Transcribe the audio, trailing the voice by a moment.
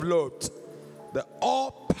Lord, the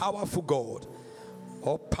all-powerful God.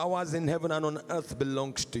 All powers in heaven and on earth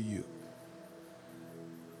belongs to you.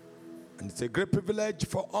 And it's a great privilege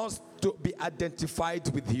for us to be identified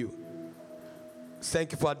with you.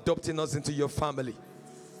 Thank you for adopting us into your family.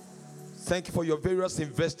 Thank you for your various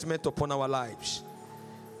investment upon our lives.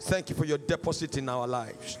 Thank you for your deposit in our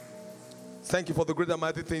lives. Thank you for the great and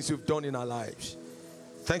mighty things you've done in our lives.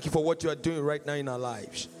 Thank you for what you are doing right now in our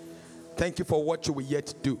lives. Thank you for what you will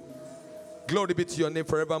yet do. Glory be to your name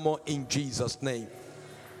forevermore in Jesus' name.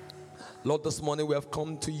 Lord, this morning we have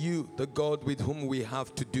come to you, the God with whom we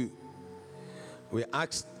have to do. We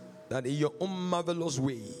ask that in your own marvelous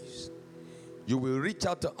ways, you will reach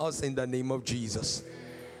out to us in the name of Jesus.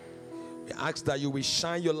 We ask that you will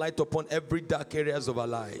shine your light upon every dark areas of our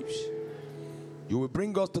lives. You will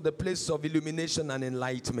bring us to the place of illumination and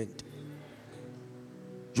enlightenment.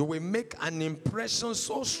 You will make an impression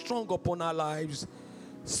so strong upon our lives,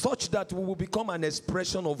 such that we will become an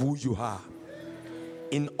expression of who you are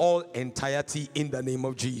in all entirety in the name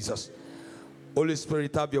of Jesus. Holy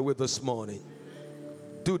Spirit, have your way this morning.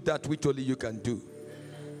 Do that which only you can do.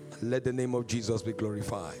 And let the name of Jesus be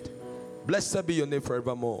glorified. Blessed be your name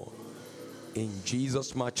forevermore. In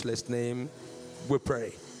Jesus' matchless name we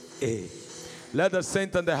pray. Amen. Let the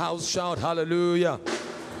saint in the house shout hallelujah.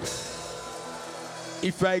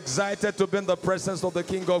 If you are excited to be in the presence of the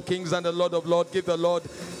King of Kings and the Lord of Lords, give the Lord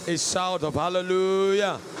a shout of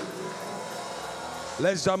hallelujah.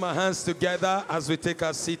 Let's jam our hands together as we take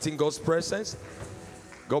our seat in God's presence.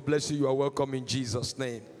 God bless you. You are welcome in Jesus'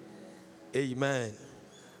 name. Amen.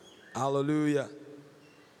 Hallelujah.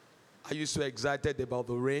 Are you so excited about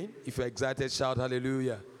the rain? If you're excited, shout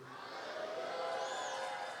hallelujah.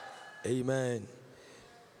 Amen.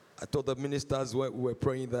 I told the ministers when we were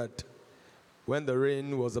praying that when the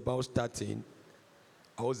rain was about starting,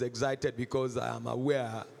 I was excited because I am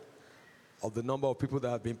aware of the number of people that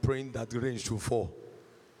have been praying that the rain should fall.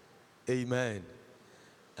 Amen.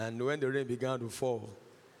 And when the rain began to fall,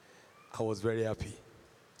 I was very happy.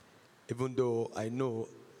 Even though I know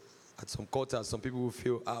at some quarters, some people will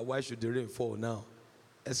feel, why should the rain fall now?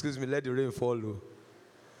 Excuse me, let the rain fall.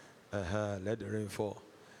 Let the rain fall.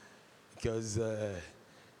 Because there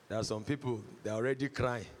are some people, they're already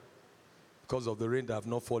crying because of the rain that have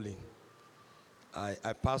not fallen.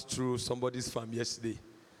 I passed through somebody's farm yesterday,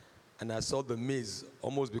 and I saw the maize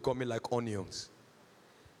almost becoming like onions.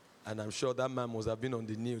 And I'm sure that man must have been on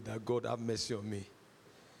the news that God have mercy on me.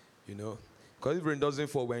 You know, because if rain doesn't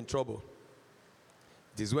fall, we're in trouble.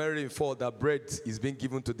 It is when rain falls that bread is being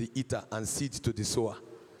given to the eater and seed to the sower.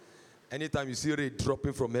 Anytime you see rain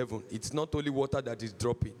dropping from heaven, it's not only water that is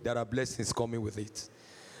dropping, there are blessings coming with it.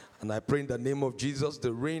 And I pray in the name of Jesus,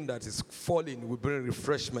 the rain that is falling will bring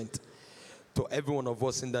refreshment to every one of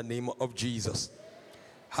us in the name of Jesus.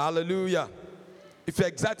 Hallelujah. If you're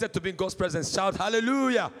excited to be in God's presence, shout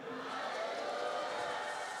hallelujah.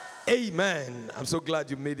 Amen. I'm so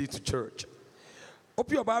glad you made it to church.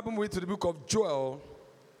 Open your Bible with to the book of Joel.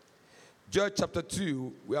 Joel chapter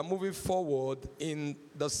 2. We are moving forward in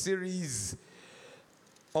the series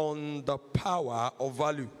on the power of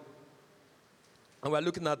value. And we're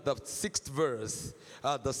looking at the sixth verse,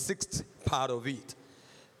 the sixth part of it.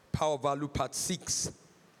 Power of value part 6.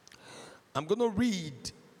 I'm going to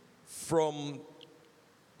read from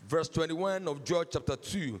verse 21 of Joel chapter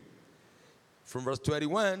 2. From verse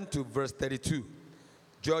 21 to verse 32.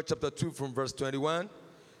 Joel chapter 2 from verse 21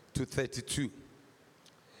 to 32.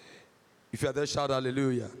 If you are there, shout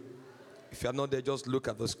hallelujah. If you are not there, just look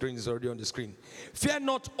at the screen. It's already on the screen. Fear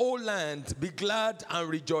not, O land, be glad and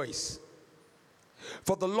rejoice.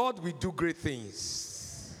 For the Lord will do great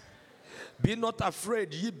things. Be not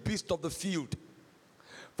afraid, ye beasts of the field.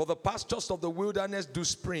 For the pastures of the wilderness do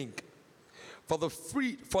spring. For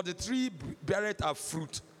the tree beareth her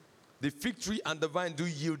fruit. The fig tree and the vine do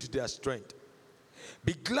yield their strength.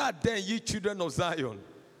 Be glad then, ye children of Zion,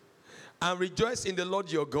 and rejoice in the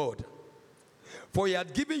Lord your God. For he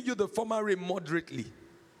hath given you the former rain moderately,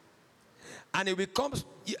 and it will come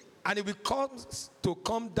to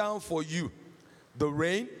come down for you the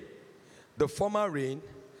rain, the former rain,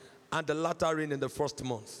 and the latter rain in the first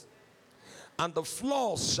month. And the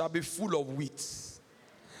floors shall be full of wheat,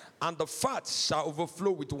 and the fat shall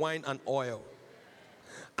overflow with wine and oil.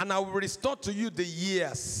 And I will restore to you the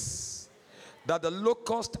years that the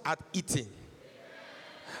locust hath eaten,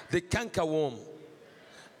 the cankerworm,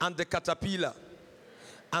 and the caterpillar,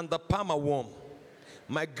 and the palmer worm,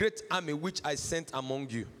 my great army which I sent among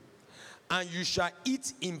you. And you shall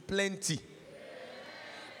eat in plenty,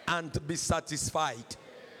 and be satisfied,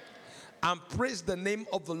 and praise the name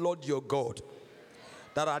of the Lord your God,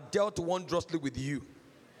 that hath dealt wondrously with you.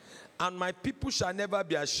 and my people shall never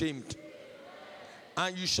be ashamed.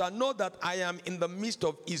 And you shall know that I am in the midst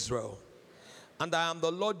of Israel, and I am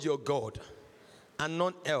the Lord your God, and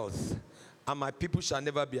none else, and my people shall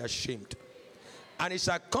never be ashamed. And it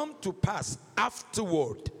shall come to pass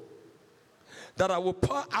afterward that I will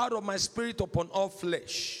pour out of my spirit upon all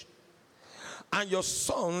flesh, and your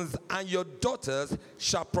sons and your daughters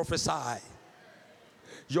shall prophesy.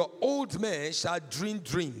 Your old men shall dream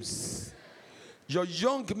dreams. Your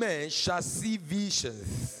young men shall see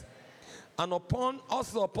visions. And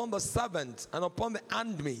also upon the servant and upon the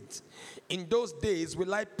handmaid, in those days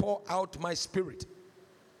will I pour out my spirit.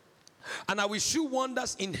 And I will shew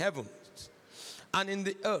wonders in heaven and in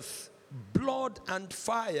the earth, blood and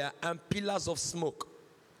fire and pillars of smoke.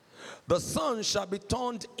 The sun shall be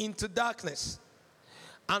turned into darkness,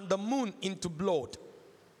 and the moon into blood,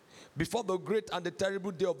 before the great and the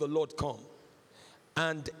terrible day of the Lord come.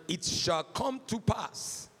 And it shall come to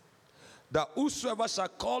pass that whosoever shall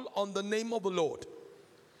call on the name of the Lord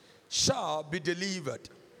shall be delivered.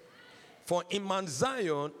 For in Mount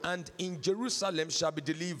Zion and in Jerusalem shall be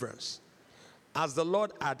deliverance, as the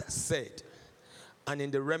Lord had said, and in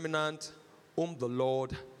the remnant whom the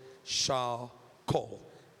Lord shall call.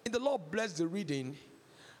 And the Lord bless the reading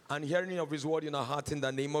and hearing of his word in our heart in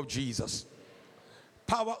the name of Jesus.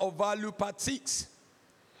 Power of Value Part 6.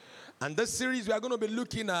 And this series we are going to be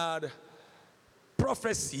looking at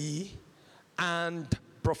prophecy and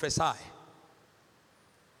prophesy.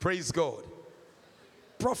 Praise God.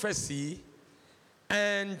 Prophecy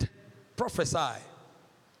and prophesy.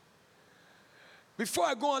 Before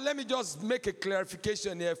I go on, let me just make a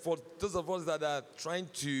clarification here for those of us that are trying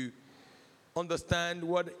to understand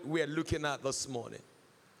what we are looking at this morning.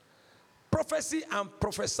 Prophecy and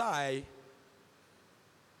prophesy,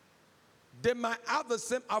 they might have the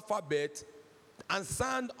same alphabet and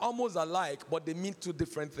sound almost alike, but they mean two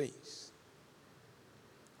different things.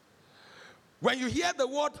 When you hear the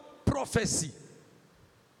word prophecy,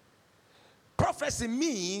 prophecy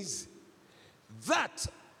means that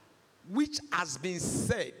which has been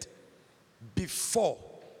said before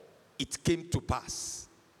it came to pass.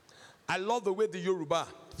 I love the way the Yoruba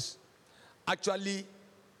actually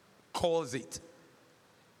calls it.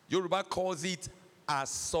 Yoruba calls it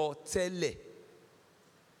asotele.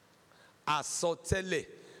 Asotele.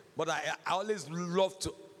 But I always love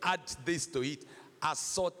to add this to it.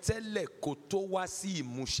 Asotele kotowasi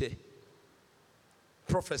mushe.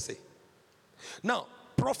 Prophecy. Now,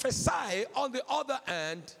 prophesy, on the other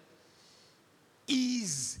hand,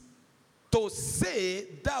 is to say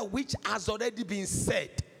that which has already been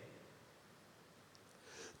said.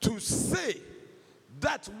 To say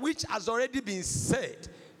that which has already been said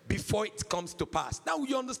before it comes to pass. Now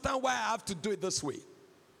you understand why I have to do it this way.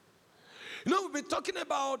 You know, we've been talking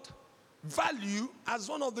about value as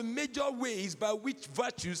one of the major ways by which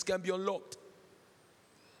virtues can be unlocked.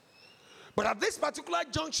 But at this particular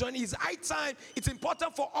junction, it's high time, it's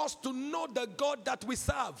important for us to know the God that we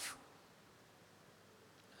serve.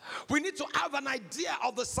 We need to have an idea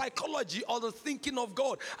of the psychology or the thinking of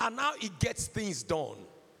God and how he gets things done.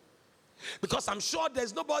 Because I'm sure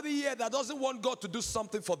there's nobody here that doesn't want God to do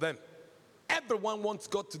something for them. Everyone wants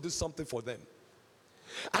God to do something for them.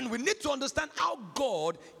 And we need to understand how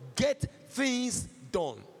God gets things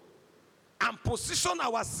done and position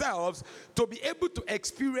ourselves to be able to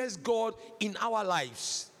experience God in our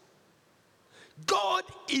lives. God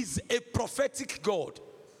is a prophetic God.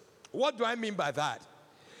 What do I mean by that?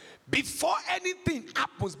 Before anything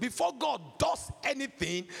happens, before God does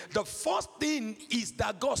anything, the first thing is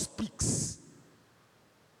that God speaks.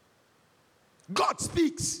 God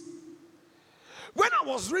speaks. When I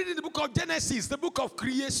was reading the book of Genesis, the book of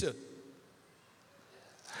creation,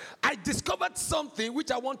 I discovered something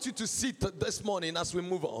which I want you to see this morning as we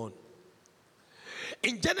move on.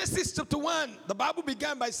 In Genesis chapter 1, the Bible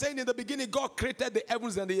began by saying, in the beginning, God created the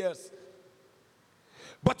heavens and the earth.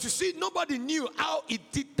 But you see, nobody knew how he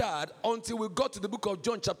did that until we got to the book of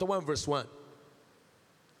John chapter 1 verse 1.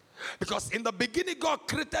 Because in the beginning God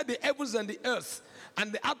created the heavens and the earth,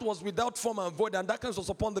 and the earth was without form and void, and darkness was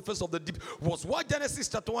upon the face of the deep. Was what Genesis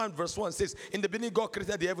chapter 1 verse 1 says. In the beginning God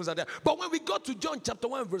created the heavens and the earth. But when we got to John chapter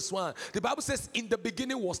 1 verse 1, the Bible says, in the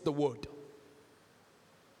beginning was the Word.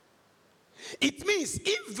 It means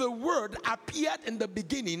if the Word appeared in the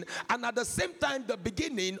beginning and at the same time the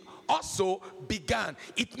beginning also began,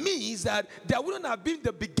 it means that there wouldn't have been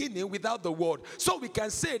the beginning without the Word. So we can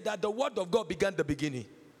say that the Word of God began the beginning.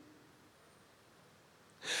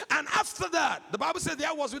 And after that, the Bible says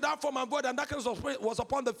there was without form and void, and darkness was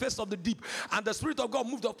upon the face of the deep, and the Spirit of God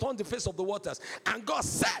moved upon the face of the waters. And God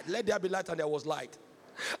said, let there be light, and there was light.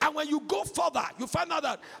 And when you go further, you find out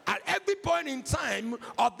that at every point in time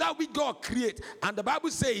of that which God created, and the Bible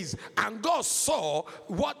says, and God saw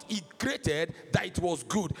what he created, that it was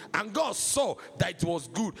good. And God saw that it was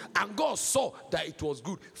good. And God saw that it was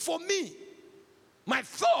good. For me, my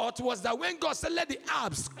thought was that when God said, let the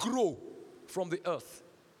herbs grow from the earth,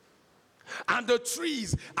 and the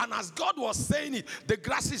trees, and as God was saying it, the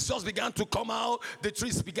grasses just began to come out, the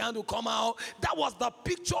trees began to come out. That was the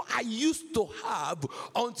picture I used to have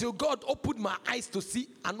until God opened my eyes to see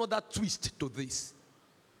another twist to this.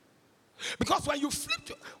 Because when you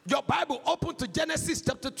flip your Bible open to Genesis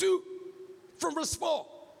chapter 2 from verse 4.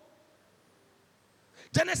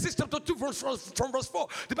 Genesis chapter 2 from verse 4.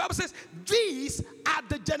 The Bible says, these are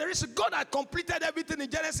the generations. God had completed everything in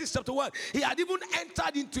Genesis chapter 1. He had even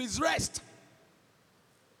entered into his rest.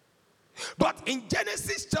 But in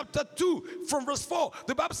Genesis chapter 2 from verse 4,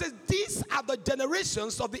 the Bible says, these are the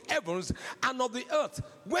generations of the heavens and of the earth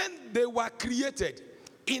when they were created.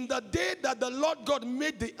 In the day that the Lord God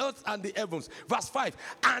made the earth and the heavens. Verse 5.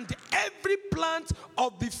 And every plant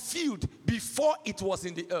of the field before it was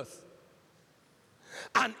in the earth.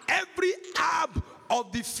 And every herb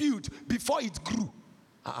of the field before it grew.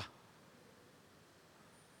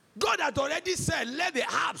 God had already said, let the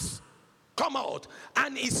herbs come out.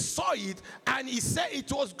 And he saw it and he said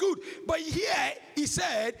it was good. But here he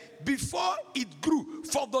said, before it grew.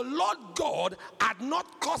 For the Lord God had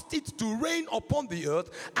not caused it to rain upon the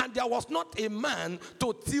earth, and there was not a man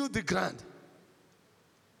to till the ground.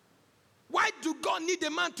 Why do God need a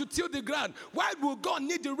man to till the ground? Why will God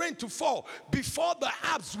need the rain to fall before the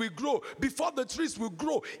herbs will grow, before the trees will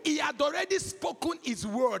grow? He had already spoken his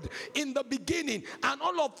word in the beginning, and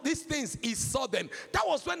all of these things he saw them. That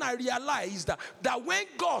was when I realized that when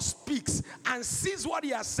God speaks and sees what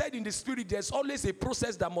he has said in the spirit, there's always a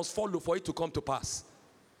process that must follow for it to come to pass.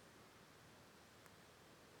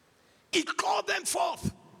 He called them forth.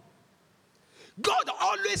 God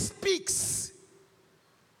always speaks.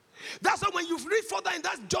 That's why when you read further in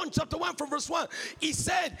that John chapter 1 from verse 1, he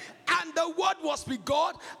said, and the word was with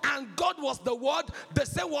God, and God was the word. The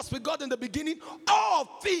same was with God in the beginning. All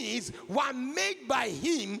things were made by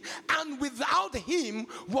him, and without him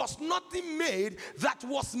was nothing made that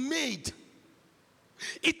was made.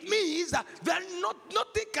 It means that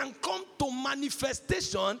nothing can come to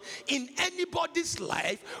manifestation in anybody's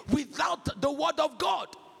life without the word of God.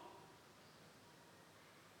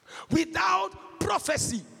 Without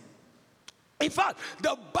prophecy. In fact,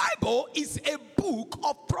 the Bible is a book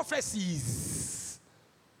of prophecies.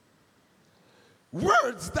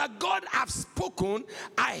 Words that God has spoken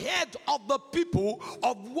ahead of the people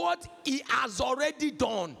of what he has already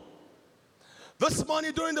done. This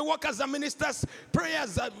morning during the Workers and Ministers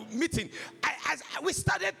prayers meeting, we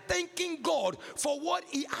started thanking God for what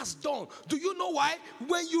he has done. Do you know why?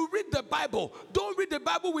 When you read the Bible, don't read the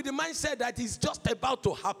Bible with the mindset that it's just about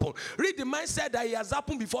to happen. Read the mindset that it has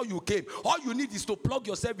happened before you came. All you need is to plug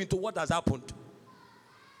yourself into what has happened.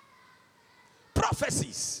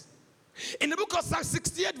 Prophecies. In the book of Psalm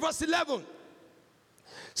 68 verse 11.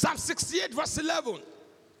 Psalm 68 verse 11.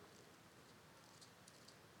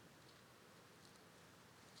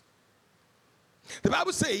 The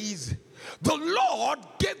Bible says, the Lord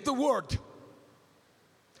gave the word.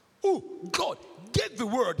 Oh, God gave the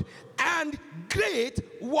word. And great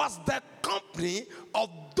was the company of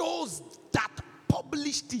those that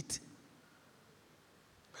published it.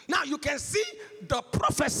 Now you can see the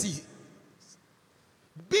prophecy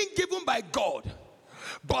being given by God.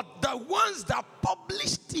 But the ones that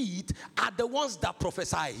published it are the ones that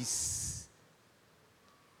prophesize.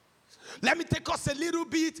 Let me take us a little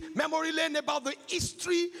bit memory lane about the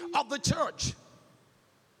history of the church.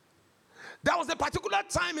 There was a particular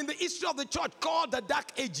time in the history of the church called the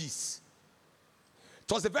Dark Ages.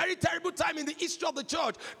 It was a very terrible time in the history of the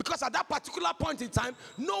church because at that particular point in time,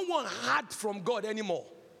 no one heard from God anymore.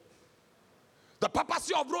 The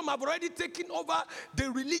papacy of Rome have already taken over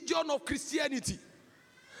the religion of Christianity.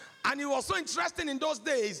 And it was so interesting in those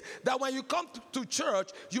days that when you come to church,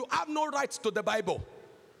 you have no rights to the Bible.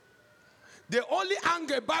 They only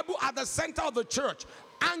hang a Bible at the center of the church,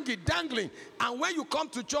 hang it dangling. And when you come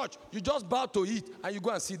to church, you just bow to it and you go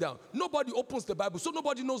and sit down. Nobody opens the Bible, so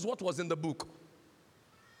nobody knows what was in the book.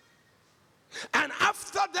 And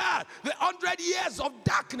after that, the 100 years of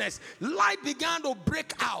darkness, light began to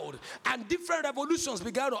break out and different revolutions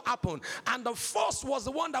began to happen. And the first was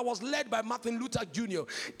the one that was led by Martin Luther Jr.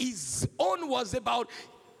 His own was about,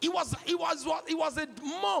 he was a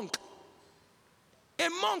monk. A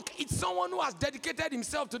monk is someone who has dedicated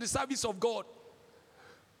himself to the service of God.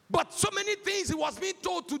 But so many things he was being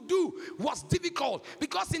told to do was difficult,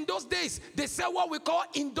 because in those days they said what we call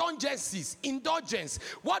indulgences. Indulgence.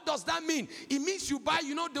 What does that mean? It means you buy,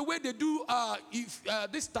 the way they do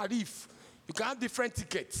this tariff. You can have different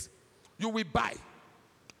tickets. You will buy.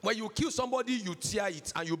 When you kill somebody, you tear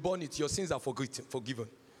it and you burn it. Your sins are forgiven.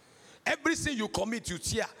 Every sin you commit, you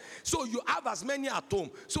tear. So you have as many at home.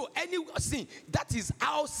 So any sin, that is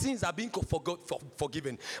how sins are being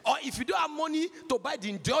forgiven. Or if you don't have money to buy the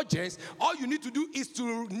indulgence, all you need to do is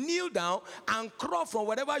to kneel down and crawl from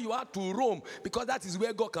wherever you are to Rome, because that is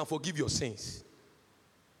where God can forgive your sins.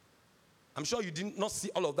 I'm sure you did not see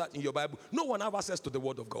all of that in your Bible. No one has access to the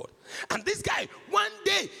word of God. And this guy, one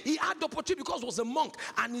day, he had the opportunity because he was a monk,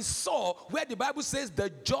 and he saw where the Bible says the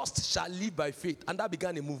just shall live by faith. And that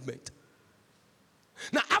began a movement.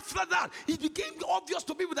 Now, after that, it became obvious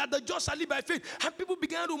to people that the just shall live by faith. And people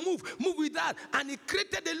began to move with that. And it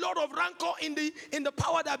created a lot of rancor in the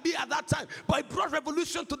power that be at that time. But it brought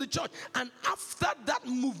revolution to the church. And after that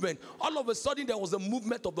movement, all of a sudden, there was a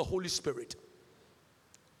movement of the Holy Spirit.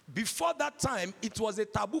 Before that time, it was a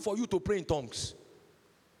taboo for you to pray in tongues.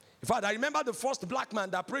 In fact, I remember the first black man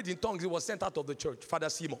that prayed in tongues, he was sent out of the church, Father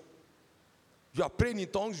Simon. You are praying in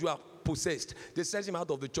tongues, you are possessed. They sent him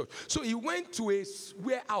out of the church. So he went to a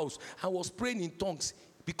warehouse and was praying in tongues,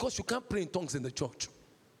 because you can't pray in tongues in the church.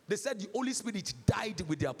 They said the Holy Spirit died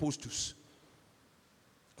with the apostles.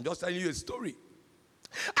 I'm just telling you a story.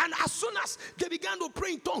 And as soon as they began to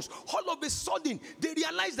pray in tongues, all of a sudden, they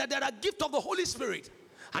realized that there are gifts of the Holy Spirit.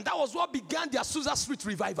 And that was what began the Azusa Street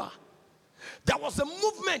revival. There was a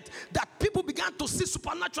movement that people began to see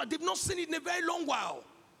supernatural. They've not seen it in a very long while.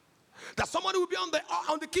 That somebody will be on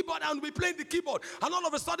the keyboard and will be playing the keyboard. And all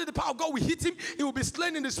of a sudden the power of God will hit him. He will be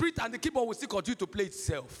slain in the street, and the keyboard will still continue to play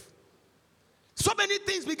itself. So many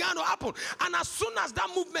things began to happen. And as soon as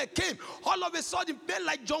that movement came, all of a sudden men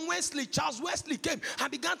like John Wesley, Charles Wesley came and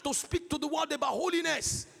began to speak to the world about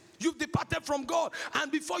holiness. You've departed from God.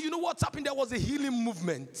 And before you know what's happened, there was a healing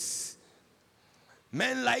movement.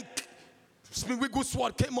 Men like Smith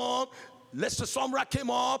Wigglesworth came up, Lester Sumrall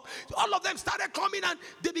came up. All of them started coming, and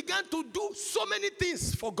they began to do so many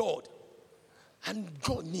things for God. And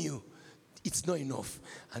God knew it's not enough.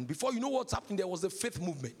 And before you know what's happening, there was a faith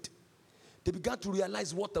movement. They began to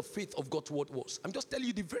realize what the faith of God's word was. I'm just telling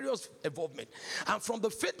you the various involvement. And from the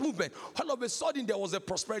faith movement, all of a sudden there was a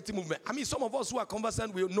prosperity movement. I mean, some of us who are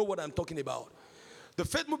conversant will know what I'm talking about. The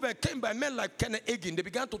faith movement came by men like Kenneth Hagin. They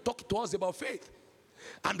began to talk to us about faith.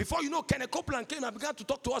 And before you know, Kenneth Copeland came and began to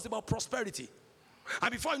talk to us about prosperity.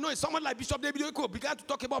 And before you know it, someone like Bishop David Oyedepo began to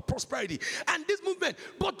talk about prosperity. And this movement,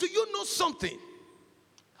 but do you know something?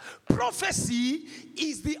 Prophecy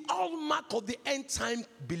is the hallmark of the end time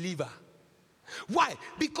believer. Why?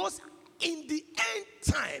 Because in the end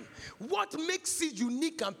time, what makes it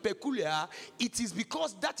unique and peculiar, it is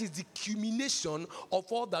because that is the culmination of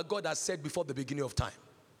all that God has said before the beginning of time.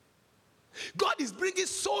 God is bringing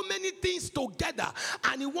so many things together,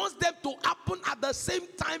 and he wants them to happen at the same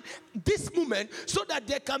time, this moment, so that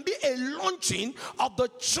there can be a launching of the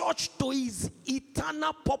church to his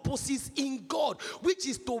eternal purposes in God, which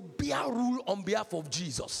is to bear rule on behalf of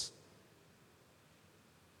Jesus.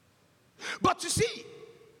 But you see,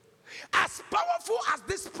 as powerful as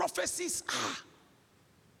these prophecies are,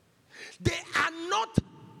 they are not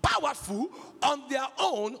powerful on their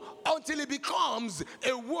own until it becomes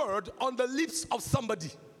a word on the lips of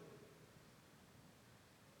somebody.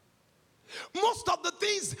 Most of the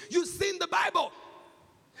things you see in the Bible,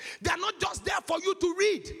 they are not just there for you to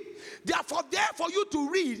read. They are there for you to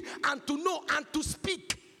read and to know and to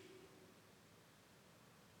speak.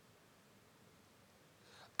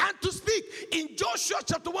 And to speak. In Joshua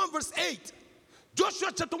chapter 1 verse 8. Joshua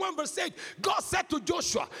chapter 1 verse 8. God said to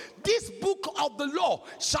Joshua, this book of the law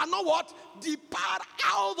shall not what? Depart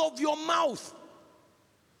out of your mouth.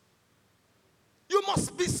 You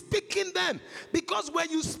must be speaking them. Because when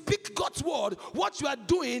you speak God's word, what you are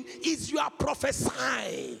doing is you are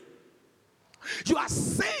prophesying. You are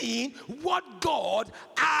saying what God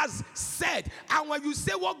has said. And when you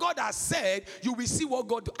say what God has said, you will see what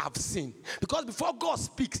God has seen. Because before God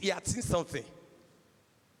speaks, he had seen something.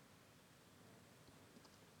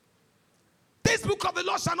 This book of the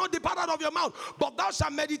law shall not depart out of your mouth, but thou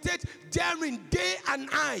shalt meditate therein day and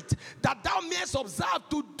night, that thou mayest observe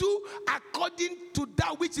to do according to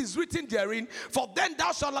that which is written therein. For then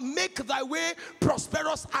thou shalt make thy way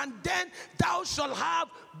prosperous, and then thou shalt have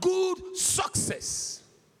good success.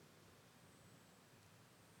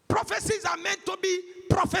 Prophecies are meant to be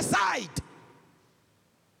prophesied.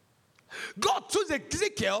 God chose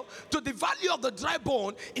Ezekiel to the valley of the dry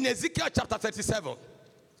bone in Ezekiel chapter 37.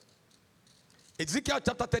 Ezekiel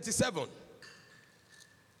chapter 37.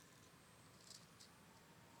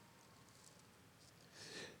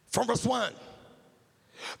 From verse 1.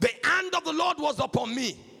 The hand of the Lord was upon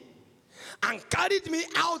me, and carried me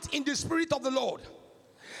out in the spirit of the Lord,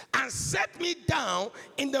 and set me down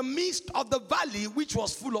in the midst of the valley which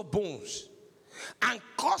was full of bones, and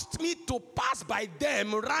caused me to pass by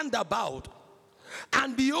them round about.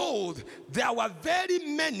 And behold, there were very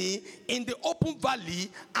many in the open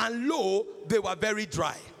valley, and lo, they were very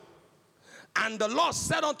dry. And the Lord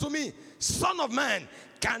said unto me, Son of man,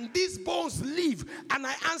 can these bones live? And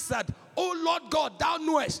I answered, O Lord God, thou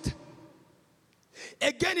knowest.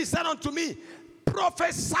 Again he said unto me,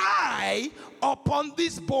 prophesy upon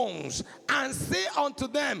these bones, and say unto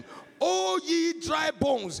them, O ye dry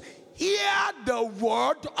bones, hear the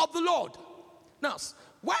word of the Lord. Now,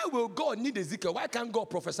 why will God need Ezekiel? Why can't God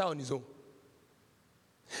prophesy on his own?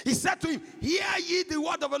 He said to him, hear ye the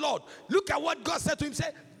word of the Lord. Look at what God said to him. He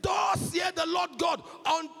said, thus hear the Lord God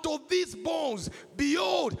unto these bones.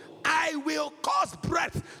 Behold, I will cause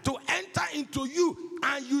breath to enter into you,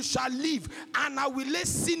 and you shall live. And I will lay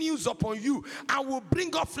sinews upon you, and will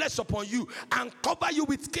bring up flesh upon you, and cover you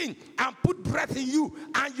with skin, and put breath in you,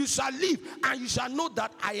 and you shall live, and you shall know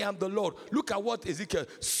that I am the Lord. Look at what Ezekiel.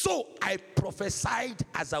 So I prophesied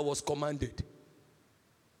as I was commanded.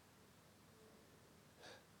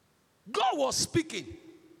 God was speaking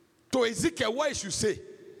to Ezekiel what he should say.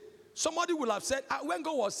 Somebody will have said, when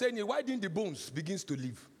God was saying it, why didn't the bones begin to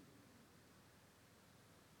live?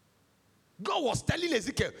 God was telling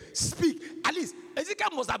Ezekiel, speak. At least Ezekiel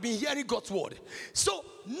must have been hearing God's word. So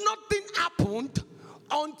nothing happened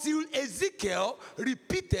until Ezekiel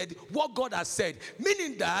repeated what God has said.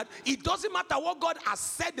 Meaning that it doesn't matter what God has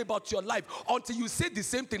said about your life. Until you say the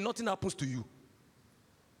same thing, nothing happens to you.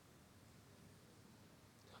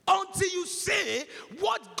 Until you say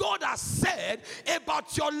what God has said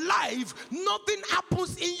about your life, nothing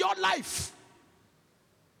happens in your life.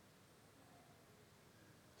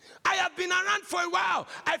 I have been around for a while.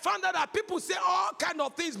 I found out that people say all kinds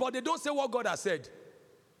of things, but they don't say what God has said.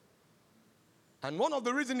 And one of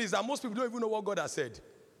the reasons is that most people don't even know what God has said.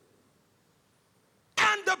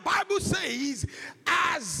 And the Bible says,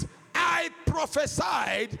 as I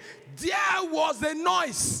prophesied, there was a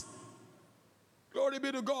noise. Glory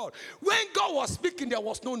be to God. When God was speaking, there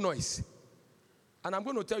was no noise. And I'm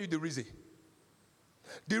going to tell you the reason.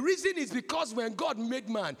 The reason is because when God made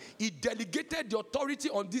man, he delegated the authority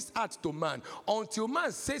on this earth to man. Until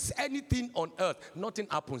man says anything on earth, nothing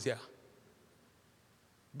happens here.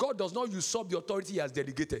 God does not usurp the authority he has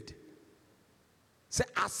delegated. Say,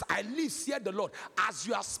 as I live, saith the Lord, as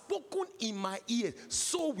you have spoken in my ears,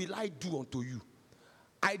 so will I do unto you.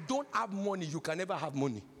 I don't have money, you can never have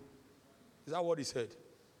money. Is that what he said?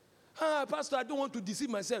 Pastor, I don't want to deceive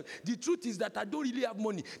myself. The truth is that I don't really have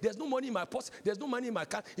money. There's no money in my purse. There's no money in my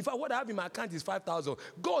account. In fact, what I have in my account is 5,000.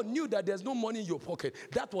 God knew that there's no money in your pocket.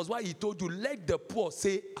 That was why he told you, let the poor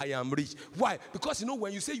say, I am rich. Why? Because,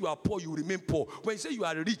 when you say you are poor, you remain poor. When you say you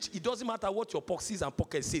are rich, it doesn't matter what your pockets and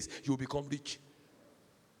pocket says, you will become rich.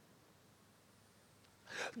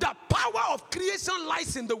 The power of creation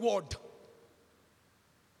lies in the word.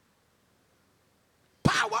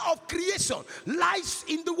 Power of creation lies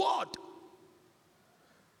in the word.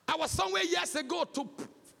 I was somewhere years ago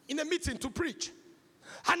in a meeting to preach,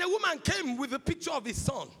 and a woman came with a picture of her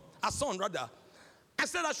son, and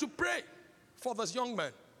said I should pray for this young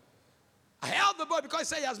man. I held the boy because he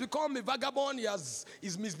said he has become a vagabond,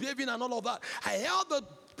 he's misbehaving and all of that. I held the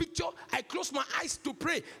picture, I closed my eyes to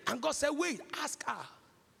pray, and God said, wait, ask her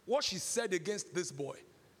what she said against this boy.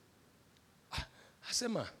 I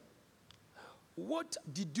said, ma, what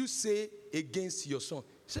did you say against your son?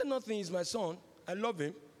 He said, nothing, he's my son. I love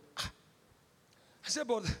him. I said,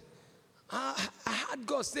 but I heard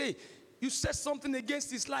God say, you said something against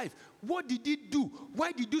his life. What did he do?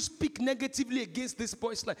 Why did you speak negatively against this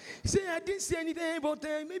boy's life? He said, I didn't say anything about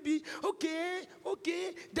maybe, okay.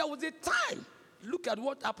 There was a time. Look at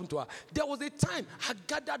what happened to her. There was a time I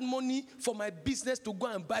gathered money for my business to go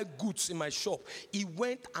and buy goods in my shop. He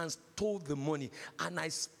went and stole the money, and I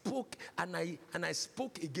spoke and I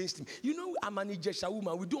spoke against him. I'm an Ijesha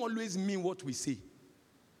woman. We don't always mean what we say.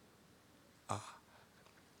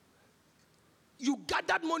 You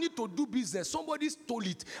gathered money to do business. Somebody stole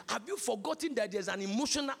it. Have you forgotten that there's an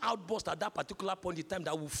emotional outburst at that particular point in time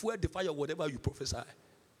that will fuel the fire, whatever you prophesy?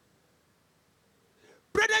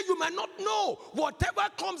 Brother, you might not know. Whatever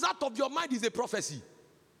comes out of your mind is a prophecy.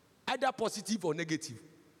 Either positive or negative.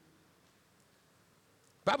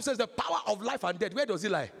 The Bible says the power of life and death, where does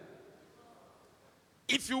it lie?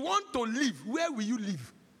 If you want to live, where will you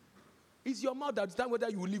live? It's your mouth that decides whether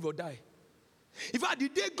you will live or die. In fact, the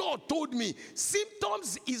day God told me,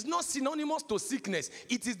 symptoms is not synonymous to sickness.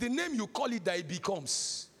 It is the name you call it that it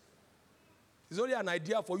becomes. It's only an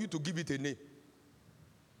idea for you to give it a name.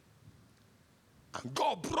 And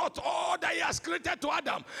God brought all that he has created to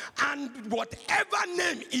Adam. And whatever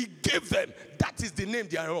name he gave them, that is the name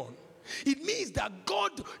they are on. It means that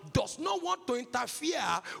God does not want to interfere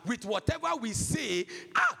with whatever we say.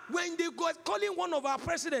 When they go calling one of our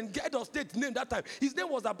president, head of state name that time, his name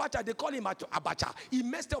was Abacha. They call him Abacha. He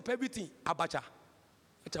messed up everything. Abacha.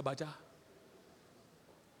 Abacha.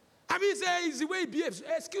 I mean, it's the way he behaves.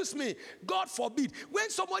 Excuse me. God forbid. When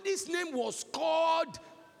somebody's name was called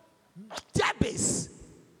Jabez.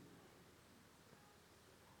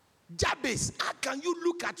 Jabez, how can you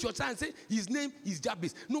look at your child and say his name is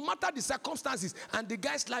Jabez? No matter the circumstances, and the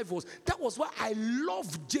guy's life was, that was why I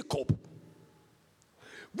love Jacob.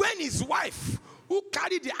 When his wife, who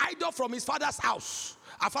carried the idol from his father's house,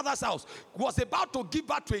 her father's house, was about to give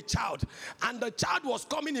birth to a child, and the child was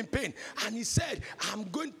coming in pain, and he said, I'm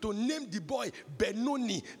going to name the boy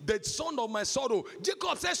Benoni, the son of my sorrow.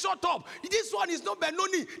 Jacob said, shut up. This one is not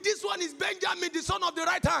Benoni. This one is Benjamin, the son of the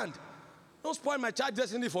right hand. Don't spoil my child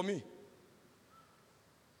destiny for me.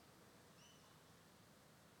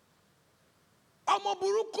 I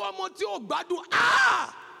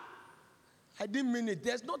didn't mean it.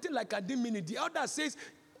 There's nothing like I didn't mean it. The elder says,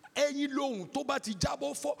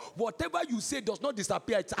 whatever you say does not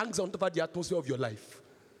disappear. It hangs on top of the atmosphere of your life.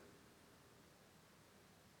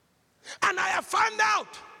 And I have found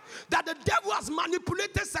out that the devil has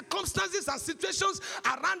manipulated circumstances and situations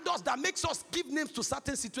around us that makes us give names to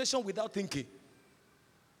certain situations without thinking.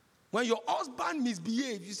 When your husband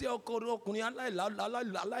misbehaves, you say,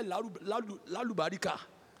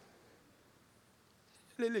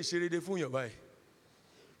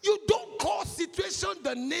 you don't call situation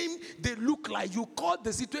the name they look like. You call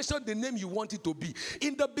the situation the name you want it to be.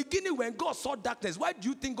 In the beginning, when God saw darkness, why do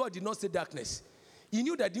you think God did not say darkness? He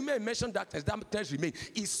knew that the man mentioned darkness remained.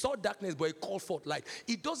 He saw darkness, but he called forth light.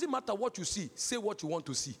 It doesn't matter what you see. Say what you want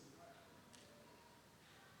to see.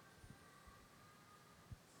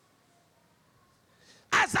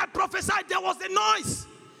 As I prophesied, there was a noise.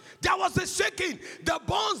 There was a shaking. The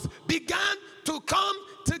bones began to come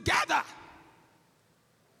together.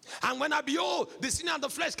 And when I behold, the sin and the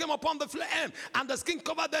flesh came upon the flame, and the skin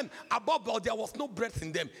covered them above, but there was no breath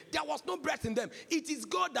in them. There was no breath in them. It is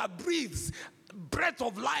God that breathes breath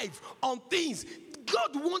of life on things.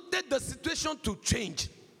 God wanted the situation to change.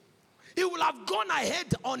 He would have gone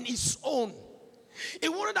ahead on his own. He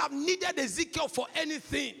wouldn't have needed Ezekiel for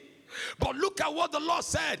anything. But look at what the Lord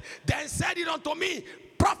said. Then said it unto me,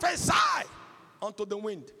 prophesy unto the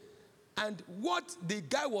wind. And what the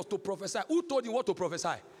guy was to prophesy, who told him what to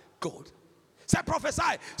prophesy? God. Say,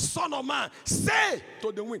 prophesy, son of man, say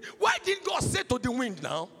to the wind. Why didn't God say to the wind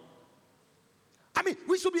now? I mean,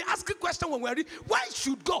 we should be asking questions when we're reading. Why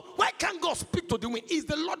can't God speak to the wind? He's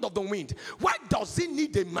the Lord of the wind. Why does he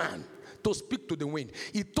need a man to speak to the wind?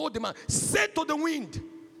 He told the man, say to the wind,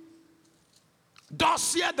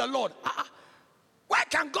 thus hear the Lord. Why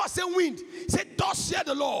can't God say wind? He said, thus hear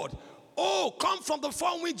the Lord. Oh, come from the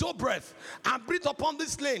four winds, O breath, and breathe upon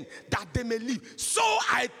this land that they may live. So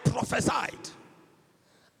I prophesied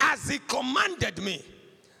as he commanded me.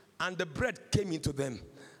 And the breath came into them,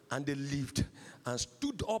 and they lived and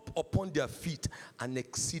stood up upon their feet, an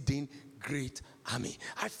exceeding great army.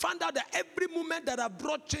 I found out that every moment that I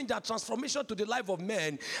brought change and transformation to the life of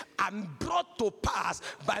men, I'm brought to pass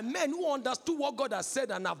by men who understood what God has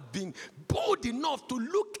said and have been bold enough to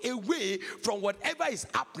look away from whatever is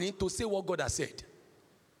happening to say what God has said.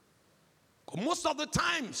 Most of the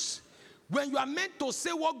times, when you are meant to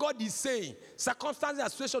say what God is saying, circumstances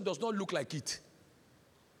and situation does not look like it.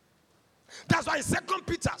 That's why in 2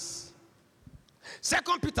 Peter,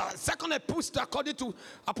 second epistle according to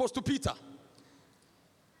Apostle Peter.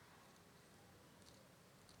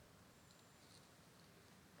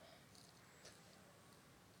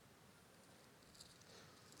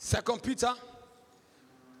 Second Peter,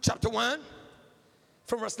 chapter 1,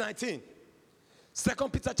 from verse 19. 2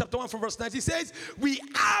 Peter, chapter 1, from verse 19 says, we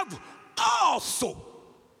have also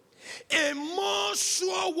a more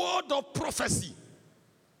sure word of prophecy,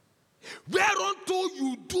 whereunto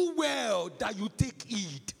you do well that you take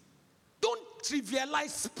heed. Don't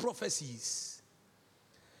trivialize prophecies.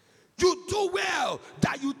 You do well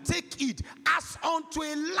that you take heed, as unto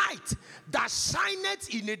a light that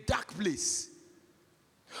shineth in a dark place,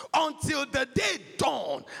 until the day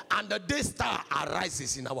dawn and the day star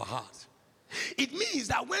arises in our heart. It means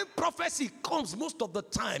that when prophecy comes, most of the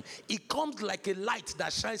time, it comes like a light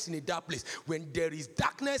that shines in a dark place. When there is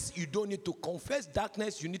darkness, you don't need to confess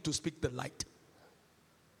darkness, you need to speak the light.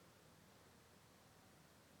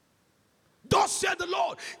 Thus said the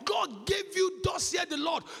Lord. God gave you thus said the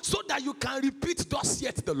Lord so that you can repeat thus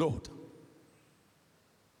said the Lord.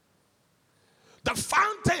 The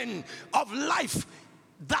fountain of life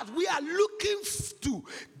that we are looking to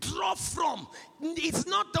draw from, it's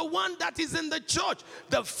not the one that is in the church.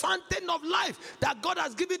 The fountain of life that God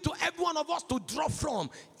has given to every one of us to draw from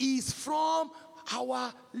is from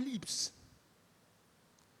our lips.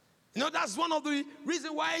 You know, that's one of the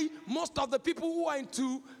reasons why most of the people who are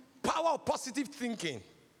into power of positive thinking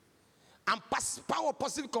and power of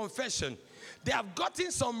positive confession, they have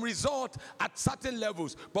gotten some result at certain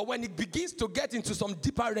levels. But when it begins to get into some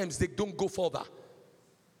deeper realms, they don't go further.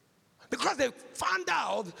 Because they found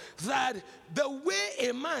out that the way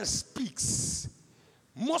a man speaks,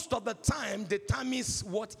 most of the time, determines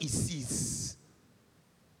what he sees.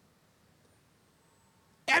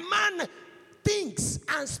 A man thinks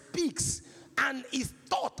and speaks, and his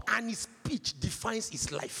thought and his speech defines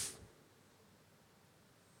his life.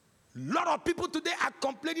 A lot of people today are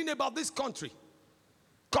complaining about this country.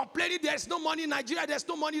 Complaining there's no money in Nigeria, there's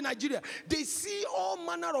no money in Nigeria. They see all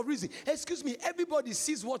manner of reasons. Excuse me, everybody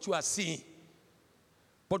sees what you are seeing.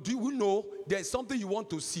 But do you know there's something you want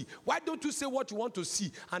to see? Why don't you say what you want to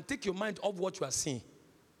see and take your mind off what you are seeing?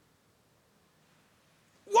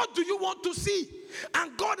 What do you want to see?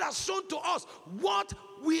 And God has shown to us what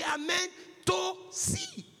we are meant to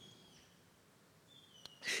see.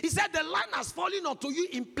 He said the land has fallen unto you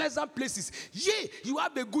in pleasant places. Yea, you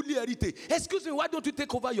have a goodly heritage. Excuse me, why don't you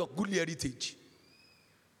take over your goodly heritage?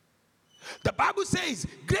 The Bible says,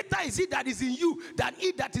 greater is he that is in you than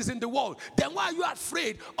he that is in the world. Then why are you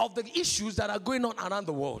afraid of the issues that are going on around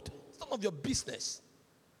the world? It's none of your business.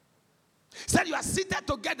 Said you are seated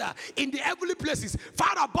together in the heavenly places,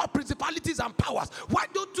 far above principalities and powers. Why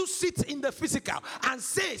don't you sit in the physical and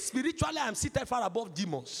say, spiritually I am seated far above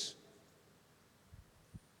demons?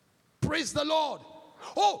 Praise the Lord.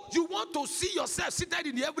 Oh, you want to see yourself seated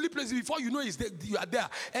in the heavenly places before you know you are there.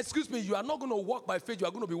 Excuse me, you are not going to walk by faith, you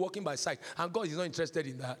are going to be walking by sight. And God is not interested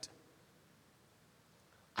in that.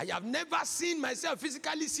 I have never seen myself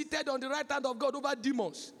physically seated on the right hand of God over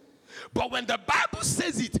demons. But when the Bible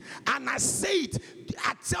says it, and I say it,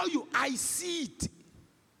 I tell you, I see it.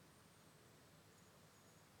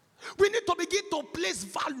 We need to begin to place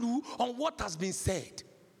value on what has been said.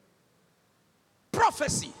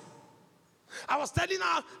 Prophecy. I was telling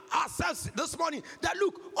ourselves this morning that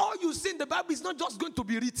look, all you see in the Bible is not just going to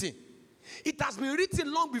be written. It has been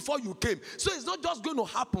written long before you came. So it's not just going to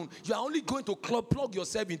happen. You are only going to plug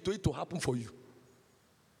yourself into it to happen for you.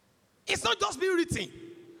 It's not just being written.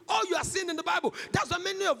 All you are seeing in the Bible. That's why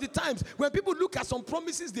many of the times when people look at some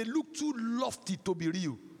promises, they look too lofty to be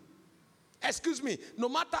real. Excuse me, no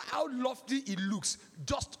matter how lofty it looks,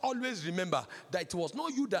 just always remember that it was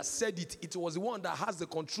not you that said it. It was the one that has the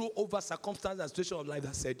control over circumstances and situation of life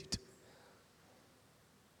that said it.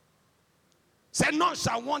 Said none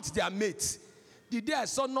shall want their mate. The day I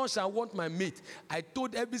saw none shall want my mate, I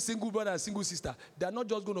told every single brother and single sister, they are not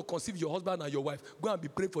just going to conceive your husband and your wife. Go and be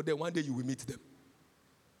praying for them. One day you will meet them.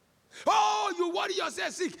 Oh, you worry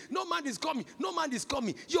yourself sick. No man is coming. No man is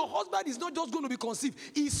coming. Your husband is not just going to be conceived.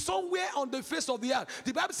 He's somewhere on the face of the earth.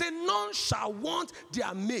 The Bible says none shall want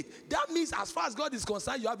their mate. That means as far as God is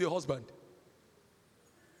concerned, you have a husband.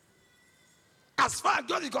 As far as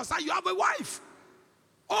God is concerned, you have a wife.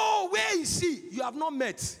 Oh, where is she? You have not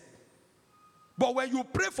met. But when you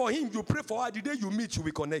pray for him, you pray for her. The day you meet, you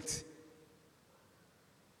will connect.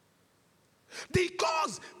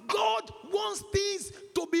 Because God wants things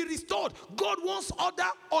to be restored. God wants order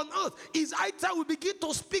on earth. It's high time we begin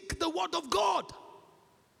to speak the word of God.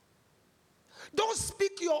 Don't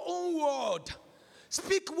speak your own word.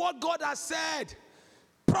 Speak what God has said.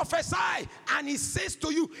 Prophesy. And he says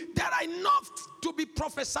to you, there are enough to be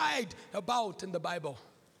prophesied about in the Bible.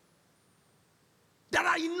 There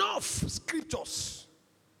are enough scriptures.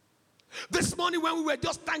 This morning when we were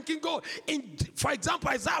just thanking God, for example,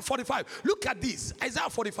 Isaiah 45. Look at this, Isaiah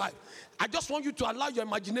 45. I just want you to allow your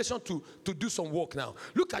imagination to do some work now.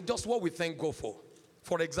 Look at just what we thank God for.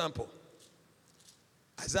 For example,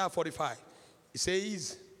 Isaiah 45. It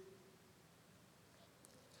says,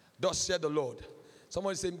 thus said the Lord.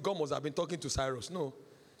 Somebody said, God must have been talking to Cyrus. No,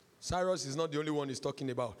 Cyrus is not the only one he's talking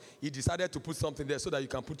about. He decided to put something there so that you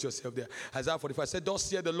can put yourself there. Isaiah 45 said, thus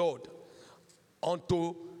said the Lord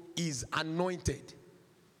unto is anointed,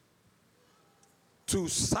 to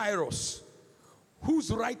Cyrus,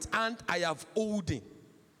 whose right hand I have holden,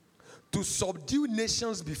 to subdue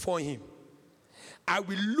nations before him. I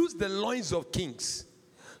will loose the loins of kings,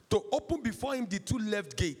 to open before him the two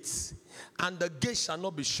left gates, and the gate shall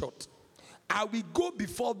not be shut. I will go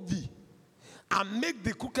before thee, and make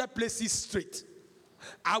the crooked places straight.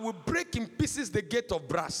 I will break in pieces the gate of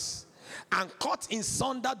brass and cut in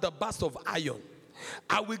sunder the bars of iron.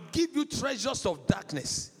 I will give you treasures of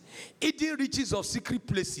darkness, hidden riches of secret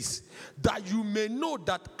places, that you may know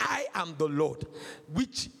that I am the Lord,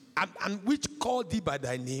 which called thee by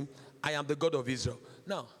thy name. I am the God of Israel.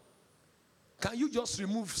 Now, can you just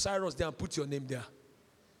remove Cyrus there and put your name there?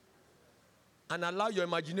 And allow your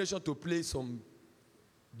imagination to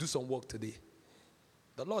do some work today.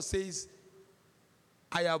 The Lord says,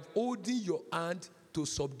 I have holding your hand to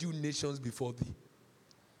subdue nations before thee.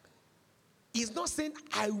 He's not saying,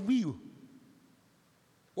 I will.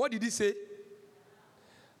 What did he say?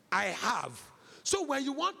 I have. So when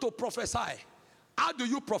you want to prophesy, how do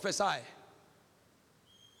you prophesy?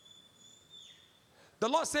 The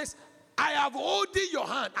Lord says, I have holding your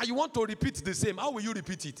hand, and you want to repeat the same. How will you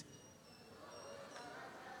repeat it?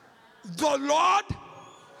 The Lord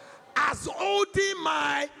has holding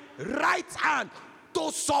my right hand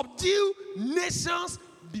to subdue nations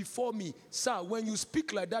before me. Sir, when you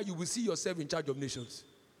speak like that, you will see yourself in charge of nations.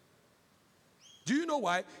 Do you know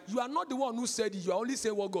why? You are not the one who said it. You are only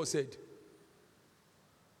saying what God said.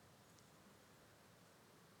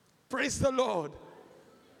 Praise the Lord.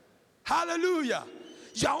 Hallelujah.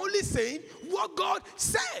 You are only saying what God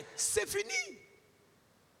said. C'est fini.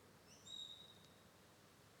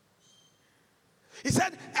 He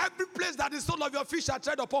said, every place that the sole of your feet shall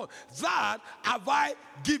tread upon, that have I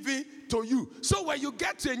given to you. So when you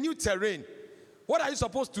get to a new terrain, what are you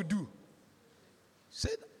supposed to do? He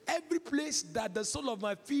said, every place that the sole of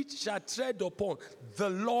my feet shall tread upon,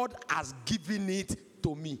 the Lord has given it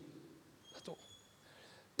to me. That's all.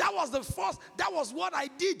 That was what I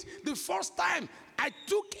did the first time I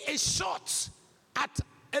took a shot at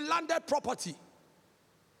a landed property.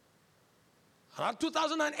 Around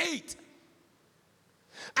 2008.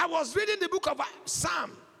 I was reading the book of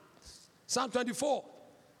Psalm 24,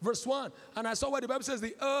 verse 1, and I saw where the Bible says,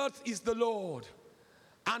 the earth is the Lord,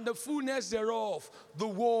 and the fullness thereof, the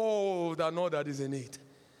world and all that is in it.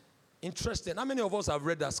 Interesting. How many of us have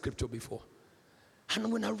read that scripture before?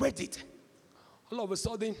 And when I read it, all of a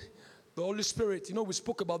sudden, the Holy Spirit, we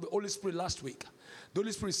spoke about the Holy Spirit last week. The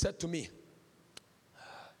Holy Spirit said to me,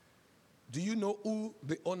 do you know who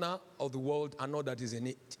the owner of the world and all that is in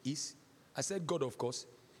it is? I said, God, of course.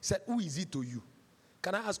 He said, who is it to you?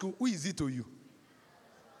 Can I ask you, who is it to you?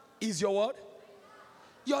 Is your what?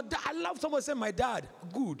 Your dad. I love someone say, my dad.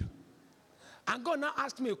 Good. And God now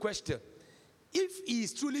asked me a question. If he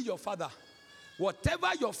is truly your father, whatever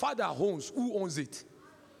your father owns, who owns it?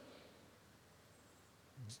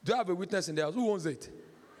 Do you have a witness in the house? Who owns it?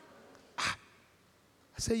 I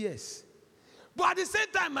say yes. But at the same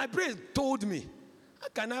time, my brain told me, how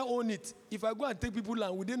can I own it? If I go and take people's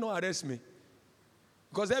land, will they not arrest me?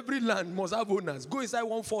 Because every land must have owners. Go inside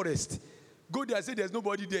one forest. Go there and say there's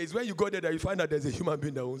nobody there. It's when you go there that you find out there's a human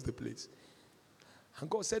being that owns the place. And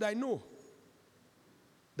God said, I know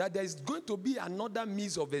that there's going to be another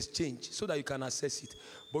means of exchange so that you can access it.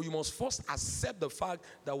 But you must first accept the fact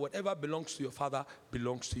that whatever belongs to your father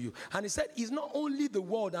belongs to you. And he said, it's not only the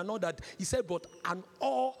world and all that. He said, but and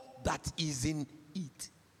all that is in it.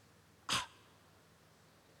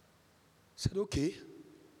 Said, okay.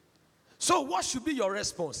 So what should be your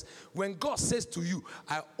response when God says to you,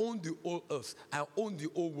 I own the whole earth, I own the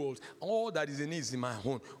whole world, all that is in it is in my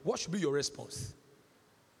own? What should be your response?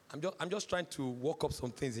 I'm just trying to work up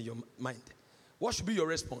some things in your mind. What should be your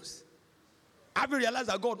response? Have you realized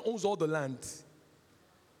that God owns all the land?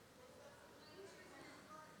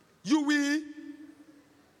 You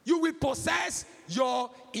will possess your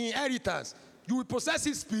inheritance. You will possess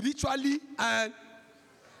it spiritually and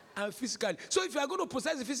physically. So if you are going to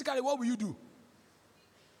possess it physically, what will you do?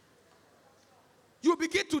 You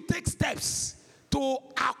begin to take steps to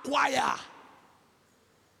acquire.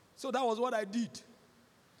 So that was what I did.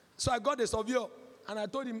 So I got a surveyor and I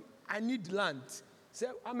told him, I need land. He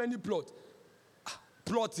said, how many plots?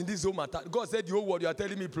 Plots in this whole matter. God said, the whole world, you are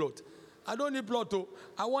telling me plot. I don't need plot, oh.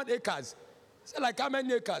 I want acres. He said, like how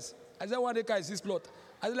many acres? I said, 1 acre is this plot.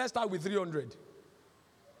 I said, let's start with 300.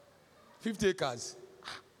 50 acres.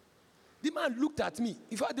 The man looked at me.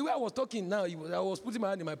 In fact, the way I was talking now, I was putting my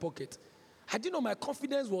hand in my pocket. I didn't know my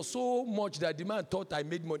confidence was so much that the man thought I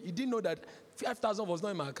made money. He didn't know that 5,000 was not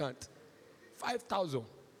in my account. 5,000.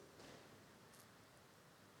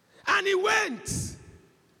 And he went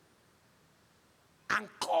and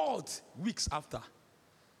called weeks after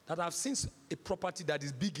that I've seen a property that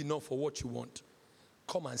is big enough for what you want.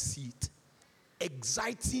 Come and see it.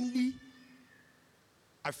 Excitingly,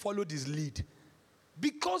 I followed his lead.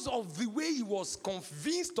 Because of the way he was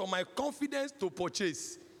convinced of my confidence to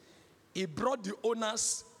purchase, he brought the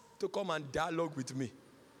owners to come and dialogue with me.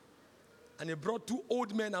 And he brought 2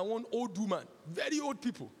 old men and 1 old woman, very old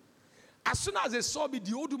people. As soon as they saw me,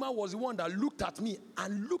 the old woman was the one that looked at me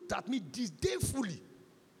and looked at me disdainfully.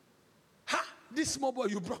 This small boy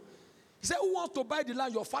you brought. He said, who wants to buy the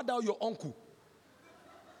land, your father or your uncle?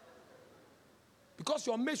 Because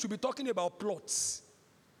your mate should be talking about plots,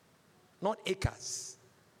 not acres.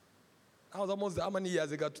 That was almost how many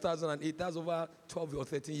years ago? 2008. That's over 12 or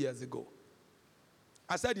 13 years ago.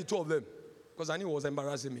 I said the 2 of them because I knew it was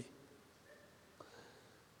embarrassing me.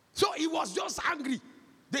 So he was just angry.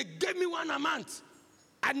 They gave me 1 amount.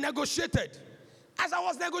 I negotiated. As I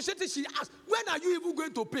was negotiating, she asked, when are you even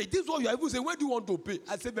going to pay? This is what you are even saying. When do you want to pay?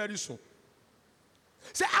 I said, very soon.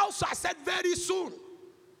 Say, also, I said, very soon.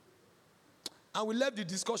 And we left the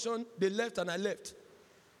discussion. They left and I left.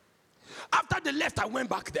 After they left, I went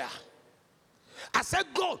back there. I said,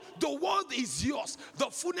 God, the world is yours. The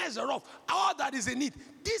fullness thereof. All that is in it.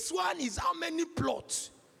 This one is how many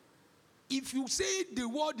plots? If you say the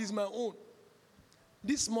world is my own,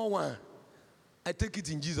 this small one, I take it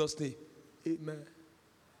in Jesus' name. Amen.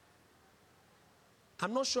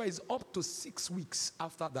 I'm not sure it's up to 6 weeks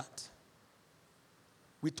after that.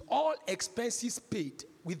 With all expenses paid,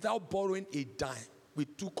 without borrowing a dime, we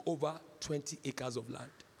took over 20 acres of land.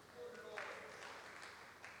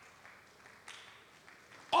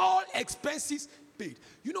 All expenses paid.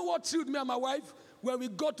 You know what thrilled me and my wife? When we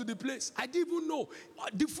got to the place, I didn't even know.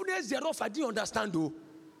 The fullness thereof, I didn't understand though.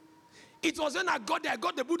 It was when I got there, I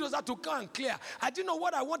got the bulldozer to come and clear. I didn't know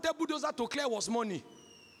what I wanted bulldozer to clear was money.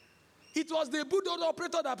 It was the bulldozer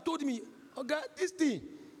operator that told me, okay,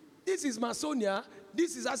 this is Masonia.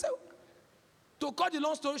 I said, to cut the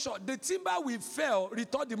long story short, the timber we fell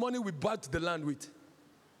returned the money we bought the land with.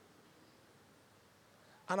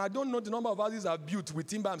 And I don't know the number of houses I've built with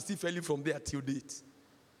timber. I'm still failing from there till date.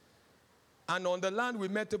 And on the land, we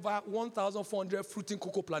met over 1,400 fruiting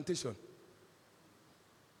cocoa plantation.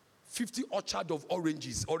 50 orchard of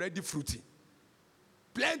oranges already fruiting.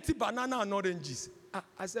 Plenty banana and oranges.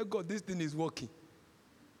 I said, God, this thing is working.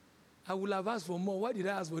 I would have asked for more. Why did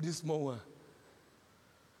I ask for this small one?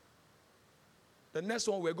 The next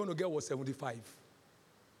one we're going to get was 75.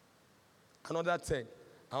 Another 10.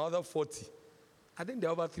 Another 40. I think they're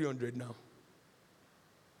over 300 now.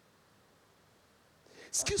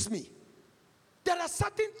 Excuse me. There are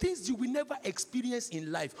certain things you will never experience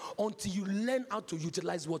in life until you learn how to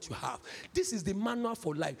utilize what you have. This is the manual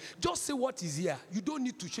for life. Just say what is here. You don't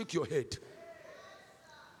need to shake your head.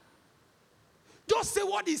 Just say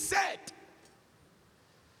what he said.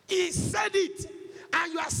 He said it,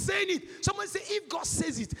 and you are saying it. Someone say, if God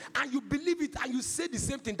says it, and you believe it, and you say the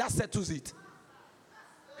same thing, that settles it.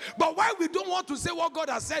 But why we don't want to say what God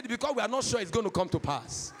has said? Because we are not sure it's going to come to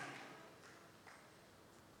pass.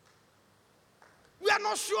 We are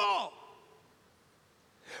not sure.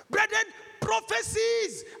 Brethren,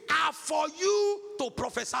 prophecies are for you to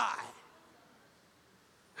prophesy.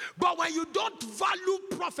 But when you don't value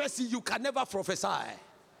prophecy, you can never prophesy.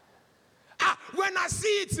 When I see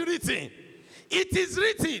it written, it is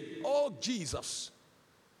written. Oh, Jesus.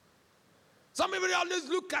 Some people always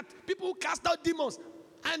look at people who cast out demons,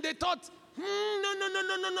 and they thought,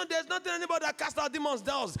 no. There's nothing anybody that cast out demons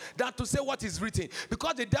does than to say what is written.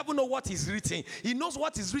 Because the devil knows what is written. He knows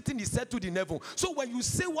what is written is said to the devil. So when you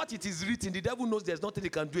say what it is written, the devil knows there's nothing he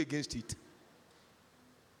can do against it.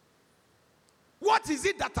 What is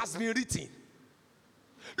it that has been written?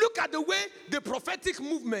 Look at the way the prophetic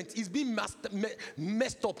movement is being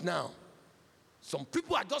messed up now. Some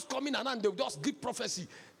people are just coming and they'll just give prophecy.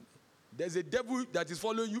 There's a devil that is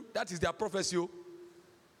following you. That is their prophecy.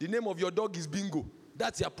 The name of your dog is Bingo.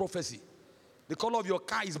 That's their prophecy. The color of your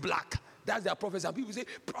car is black. That's their prophecy. And people say,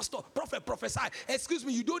 prophet, prophesy. Excuse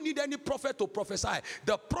me, you don't need any prophet to prophesy.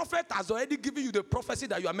 The prophet has already given you the prophecy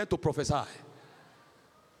that you are meant to prophesy.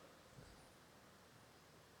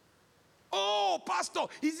 Oh, pastor,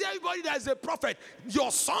 is there anybody that is a prophet? Your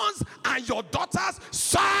sons and your daughters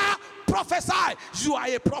shall prophesy. You are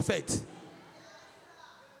a prophet.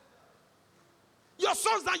 Your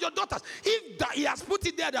sons and your daughters. If he has put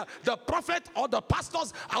it there, the prophet or the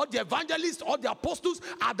pastors or the evangelists or the apostles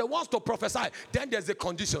are the ones to prophesy, then there's a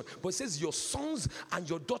condition. But it says your sons and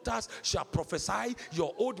your daughters shall prophesy,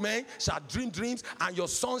 your old men shall dream dreams, and your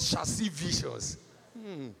sons shall see visions.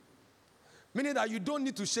 Meaning that you don't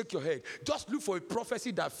need to shake your head. Just look for a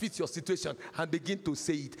prophecy that fits your situation and begin to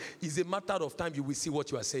say it. It's a matter of time you will see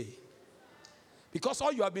what you are saying. Because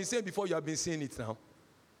all you have been saying before, you have been saying it now.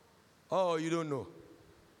 Oh, you don't know.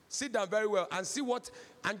 Sit down very well and see what,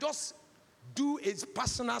 and just do a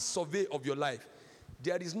personal survey of your life.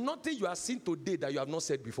 There is nothing you are seeing today that you have not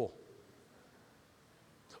said before.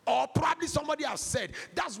 or probably somebody has said.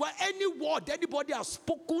 That's why any word anybody has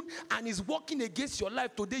spoken and is working against your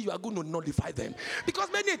life today, you are going to nullify them.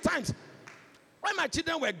 Because many times, when my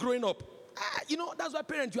children were growing up, that's why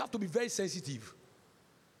parents, you have to be very sensitive.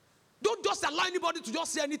 Don't just allow anybody to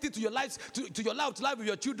just say anything to your lives, to your life with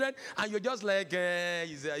your children, and you're just like,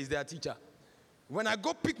 he's their teacher. When I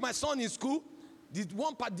go pick my son in school,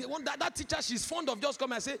 that teacher, she's fond of just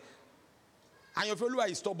coming and say, and your fellow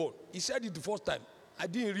is stubborn. He said it the first time. I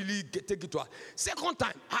didn't really take it to her. Second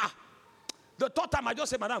time, the third time, I just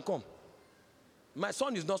said, Madam, come. My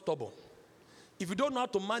son is not stubborn. If you don't know how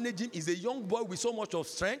to manage him, he's a young boy with so much of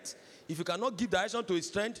strength. If you cannot give direction to his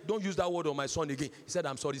strength, don't use that word on my son again. He said,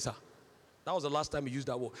 I'm sorry, sir. That was the last time he used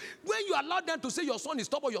that word. When you allow them to say your son is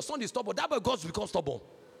stubborn, that boy God becomes stubborn.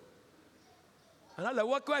 And I'm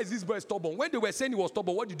like, why is this boy stubborn? When they were saying he was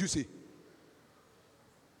stubborn, what did you say?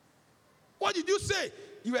 What did you say?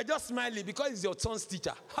 You were just smiling because he's your son's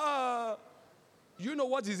teacher. You know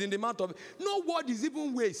what is in the mouth of it? No word is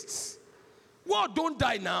even waste. Word don't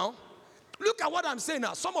die now. Look at what I'm saying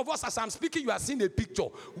now. Some of us, as I'm speaking, you are seeing a picture.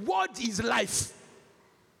 Word is life.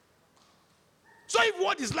 So if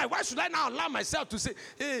word is life, why should I now allow myself to say,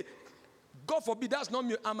 hey, God forbid, that's not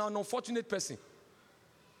me. I'm an unfortunate person.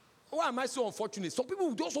 Why am I so unfortunate? Some people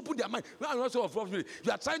will just open their mind. Why am I so unfortunate?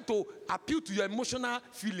 You are trying to appeal to your emotional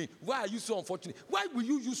feeling. Why are you so unfortunate? Why will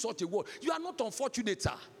you use such a word? You are not unfortunate,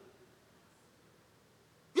 sir.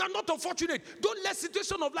 You are not unfortunate. Don't let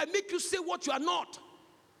situation of life make you say what you are not.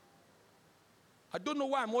 I don't know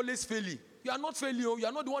why I'm always failing. You are not failing. You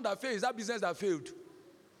are not the one that fails. That business that failed.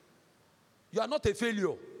 You are not a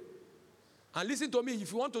failure. And listen to me,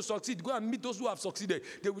 if you want to succeed, go and meet those who have succeeded.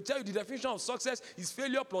 They will tell you the definition of success is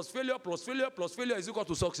failure plus failure plus failure plus failure is equal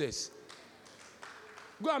to success.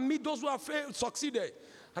 Go and meet those who have succeeded.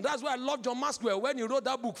 And that's why I love John Maxwell when he wrote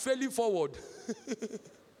that book, Failing Forward.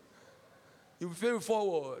 You fail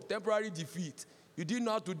forward, temporary defeat. You didn't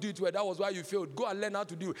know how to do it well. That was why you failed. Go and learn how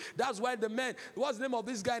to do it. That's why the man, what's the name of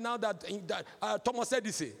this guy now that Thomas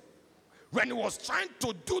Edison? When he was trying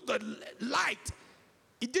to do the light,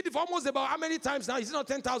 he did it for almost about how many times now? Is it not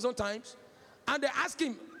 10,000 times? And they asked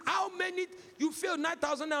him, how many? You failed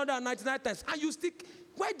 9,999 times. And you still,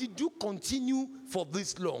 why did you continue for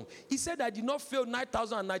this long? He said, I did not fail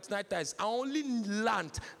 9,099 times. I only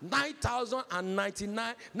learned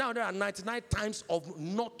 9,999 times of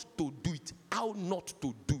not to do it. How not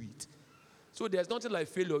to do it. So there's nothing like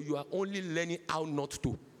failure. You are only learning how not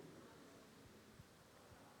to.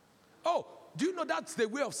 Oh, do you know that's the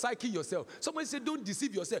way of psyching yourself? Somebody said, don't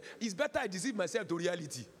deceive yourself. It's better I deceive myself to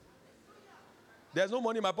reality. There's no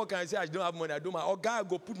money in my pocket. I say, I don't have money. I don't. Or God, I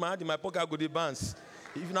go put my hand in my pocket, I go to bounce.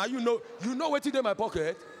 If now you know what's in my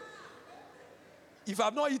pocket. If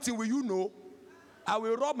I've not eaten, will you know? I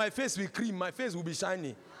will rub my face with cream. My face will be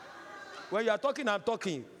shiny. When you are talking, I'm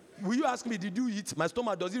talking. Will you ask me, did you eat? My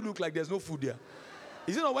stomach, does it look like there's no food there?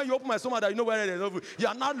 Is it not when you open my stomach that you know where there's no food? You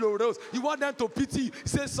are not low. You want them to pity you.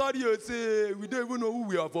 Say sorry. You say, we don't even know who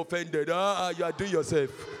we have offended. You are doing yourself.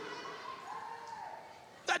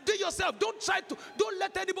 Do yourself. Don't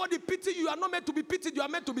let anybody pity you. You are not meant to be pitied. You are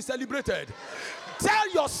meant to be celebrated.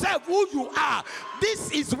 Tell yourself who you are.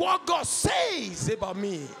 This is what God says about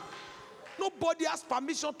me. Nobody has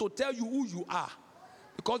permission to tell you who you are.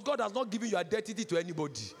 Because God has not given your identity to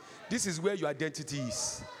anybody. This is where your identity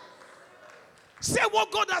is. Say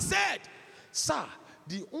what God has said. Sir,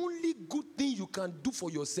 the only good thing you can do for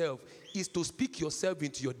yourself is to speak yourself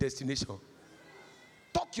into your destination.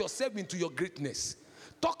 Talk yourself into your greatness.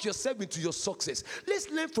 Talk yourself into your success. Let's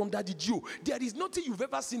learn from Daddy Joe. There is nothing you've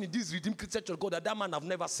ever seen in this Redeemed Christian Church God that man have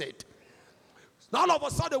never said. Now all of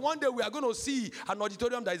a sudden one day we are going to see an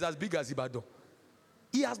auditorium that is as big as Ibadan.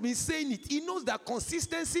 He has been saying it. He knows that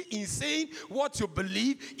consistency in saying what you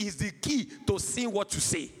believe is the key to seeing what you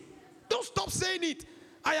say. Don't stop saying it.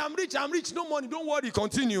 I am rich, no money. Don't worry,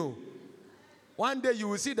 continue. One day you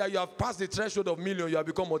will see that you have passed the threshold of million, you have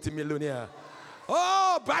become multimillionaire.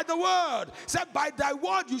 Oh, by the word. Said, by thy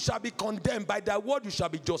word you shall be condemned. By thy word you shall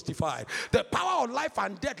be justified. The power of life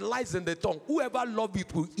and death lies in the tongue. Whoever loves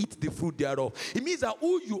it will eat the fruit thereof. It means that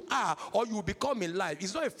who you are or you will become in life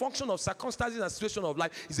is not a function of circumstances and situation of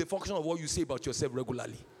life. It's a function of what you say about yourself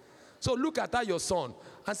regularly. So look at that, your son,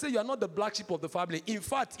 and say you are not the black sheep of the family. In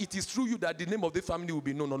fact, it is through you that the name of the family will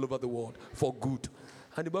be known all over the world for good.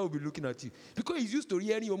 And the boy will be looking at you. Because he's used to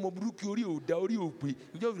hearing your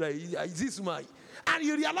just like, is this my? And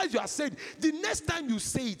you realize you are saying, the next time you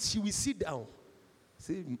say it, she will sit down.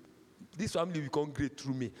 Say, this family will become great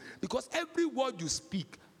through me. Because every word you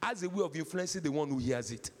speak has a way of influencing the one who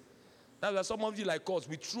hears it. That's why some of you like us,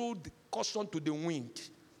 we throw the caution to the wind.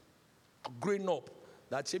 Growing up,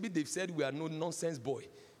 that maybe they've said we are no nonsense boy.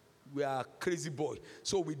 We are crazy boy.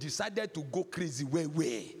 So we decided to go crazy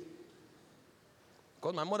way.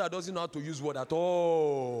 Because my mother doesn't know how to use word at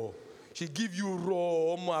all. She give you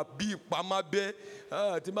raw,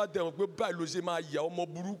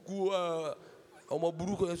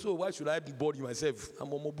 so why should I be boring myself? I'm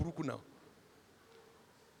omoburuku now.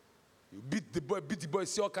 You beat the boy,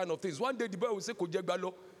 say all kind of things. One day the boy will say,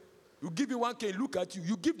 Kojegbalo. You give him one cane, look at you.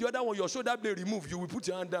 You give the other one, your shoulder blade remove. You will put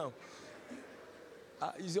your hand down.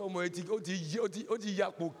 You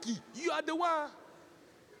are the one.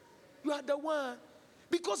 You are the one.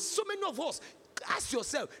 Because so many of us, ask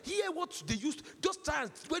yourself, hear what they used. Just try,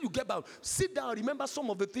 when you get back, sit down, remember some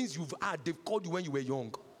of the things you've had, they've called you when you were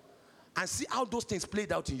young. And see how those things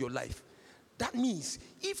played out in your life. That means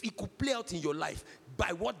if it could play out in your life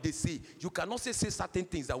by what they say, you can also say certain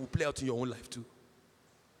things that will play out in your own life too.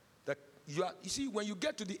 That you see, when you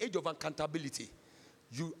get to the age of accountability,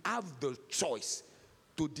 you have the choice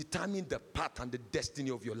to determine the path and the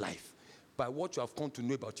destiny of your life by what you have come to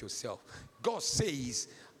know about yourself. God says,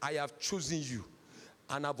 I have chosen you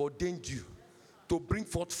and I've ordained you to bring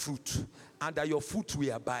forth fruit, and that your fruit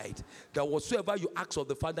will abide. That whatsoever you ask of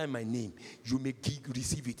the Father in my name, you may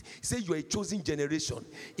receive it. Say you are a chosen generation,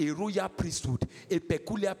 a royal priesthood, a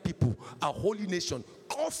peculiar people, a holy nation,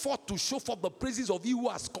 called forth to show forth the praises of He who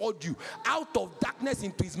has called you out of darkness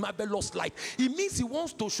into His marvelous light. It means He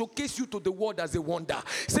wants to showcase you to the world as a wonder.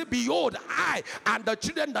 Say, behold, I and the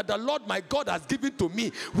children that the Lord my God has given to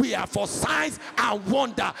me, we are for signs and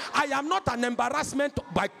wonder. I am not an embarrassment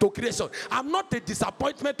to creation. I'm not a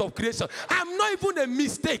disappointment of creation. I'm not even a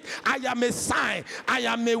mistake. I am a sign. I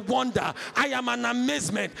am a wonder. I am an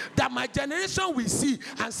amazement that my generation will see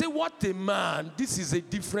and say, what a man. This is a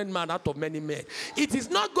different man out of many men. It is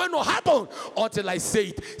not going to happen until I say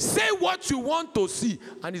it. Say what you want to see,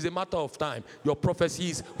 and it's a matter of time. Your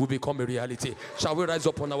prophecies will become a reality. Shall we rise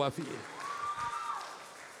up on our feet?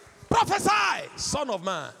 Prophesy, son of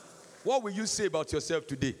man. What will you say about yourself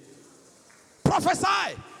today?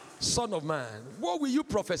 Prophesy, son of man. What will you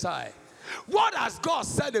prophesy? What has God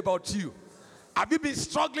said about you? Have you been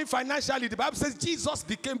struggling financially? The Bible says Jesus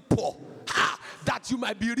became poor that you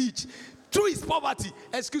might be rich. Through his poverty.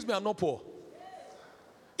 Excuse me, I'm not poor.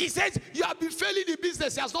 He says, you have been failing in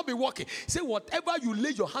business, it has not been working. He said, whatever you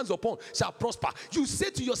lay your hands upon shall prosper. You say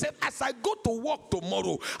to yourself, as I go to work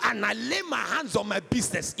tomorrow and I lay my hands on my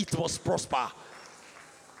business, it must prosper.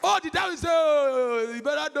 Oh, the devil say, oh, you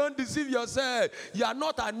better don't deceive yourself. You are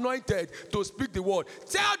not anointed to speak the word.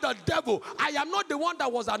 Tell the devil, I am not the one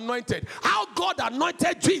that was anointed. How God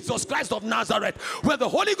anointed Jesus Christ of Nazareth with the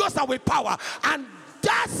Holy Ghost and with power. And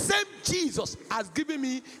that same Jesus has given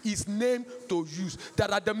me his name to use. That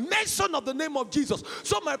at the mention of the name of Jesus.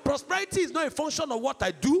 So my prosperity is not a function of what I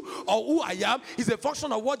do or who I am. It's a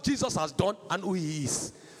function of what Jesus has done and who he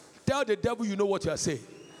is. Tell the devil you know what you are saying.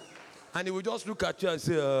 And he will just look at you and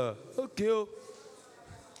say, okay. You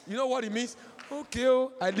know what it means? Okay,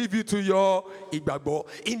 I leave you to your Igbagbo.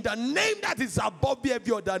 In the name that is above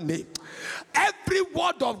every other name. Every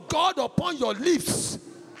word of God upon your lips.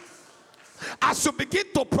 As you begin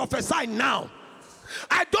to prophesy now.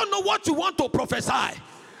 I don't know what you want to prophesy.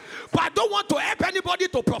 But I don't want to help anybody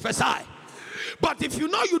to prophesy. But if you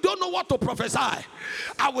know you don't know what to prophesy,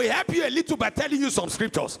 I will help you a little by telling you some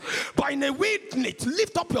scriptures. But in a minute,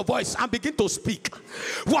 lift up your voice and begin to speak.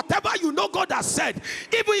 Whatever you know God has said,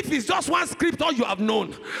 even if it's just one scripture you have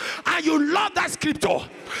known, and you love that scripture,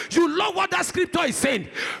 you love what that scripture is saying,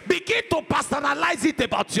 begin to personalize it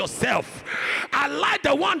about yourself. I like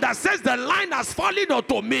the one that says the line has fallen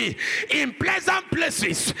unto me in pleasant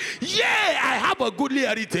places. Yeah, I have a goodly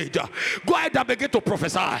heritage. Go ahead and begin to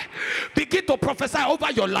prophesy. Begin to prophesy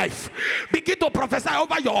over your life. Begin to prophesy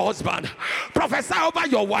over your husband. Prophesy over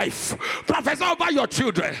your wife. Prophesy over your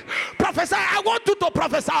children. Prophesy. I want you to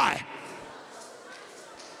prophesy.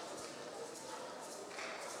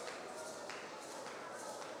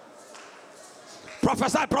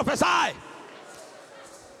 Prophesy, prophesy.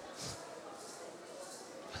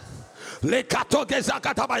 Lekatoge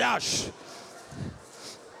zakatabayash.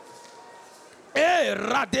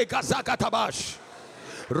 Radeka zakatabash.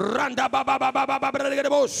 Randa baba baba baba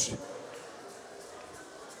bregedebos.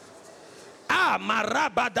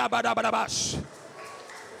 Maraba daba daba dabash.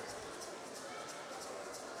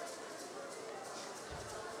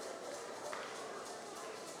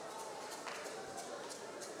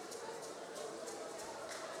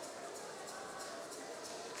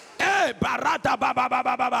 Barata baba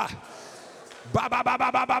baba baba. ba ba ba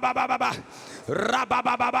ba ba ba ba ba ba ba, ra ba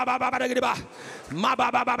ba ba ba ba ba ba ba, ma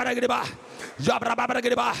ba ba ba ba ba, jabra ba ba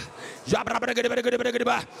ba, jabra ba ba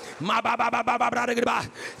ba, ma ba ba ba ba ba ba,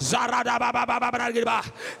 zarada ba ba ba ba ba,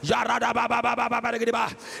 jarada ba ba ba ba ba ba,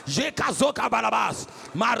 jekazoka balabas,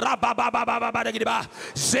 maraba ba ba ba ba ba,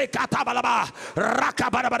 zekata balaba,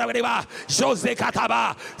 rakaba ba ba, jose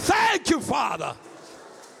kataba. Thank you, Father.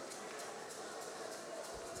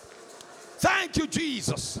 Thank you,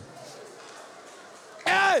 Jesus.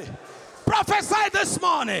 Hey, prophesy this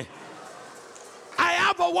morning. I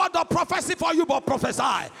have a word of prophecy for you, but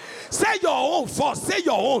prophesy. Say your own first. Say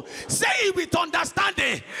your own. Say it with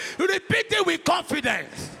understanding. Repeat it with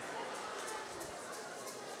confidence.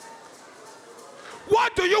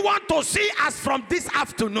 What do you want to see as from this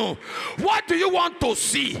afternoon? What do you want to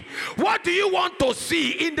see? What do you want to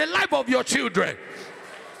see in the life of your children?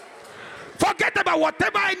 Forget about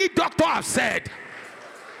whatever any doctor has said.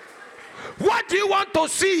 What do you want to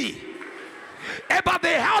see about the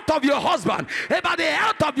health of your husband, about the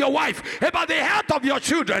health of your wife, about the health of your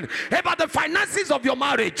children, about the finances of your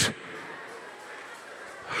marriage?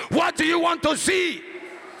 What do you want to see?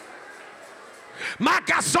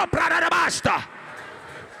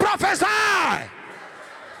 Prophesy.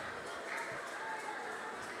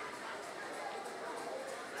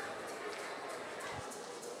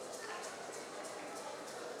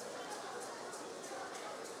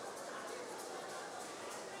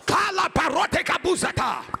 Kala parote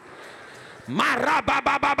kabuzata. Maraba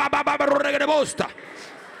ba ba ba ba ba regebosta.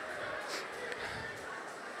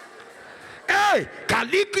 Hey,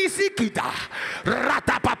 kaliki sikita.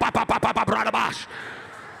 Rata pa pa pa pa pa pa bradabash.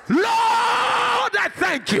 Lord, I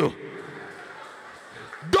thank you.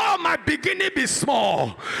 Though my beginning be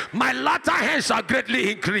small, my latter hand shall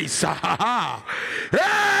greatly increase.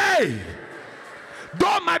 Hey!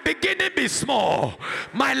 Though my beginning be small,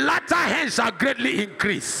 my latter hand shall greatly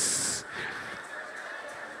increase.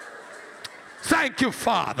 Thank you,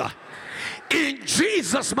 Father. In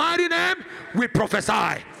Jesus' mighty name, we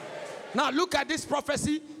prophesy. Now look at this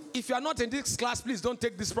prophecy. If you are not in this class, please don't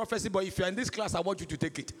take this prophecy. But if you are in this class, I want you to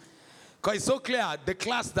take it. Because it's so clear, the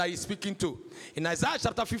class that he's speaking to. In Isaiah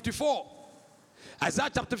chapter 54, Isaiah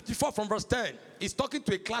chapter 54 from verse 10, he's talking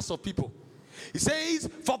to a class of people. He says,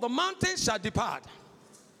 for the mountains shall depart,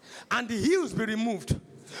 and the hills be removed,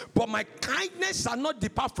 but my kindness shall not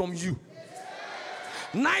depart from you.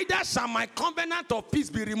 Neither shall my covenant of peace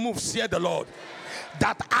be removed, saith the Lord,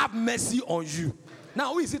 that have mercy on you.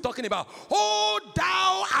 Now, who is he talking about? Oh,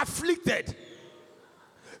 thou afflicted,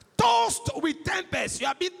 tossed with tempest, you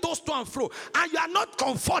are being tossed to and fro, and you are not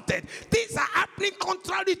comforted. Things are happening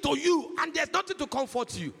contrary to you, and there's nothing to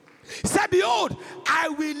comfort you. He said, behold, I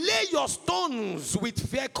will lay your stones with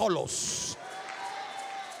fair colors.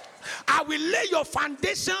 I will lay your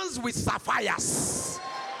foundations with sapphires.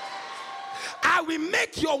 I will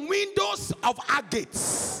make your windows of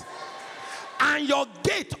agates, and your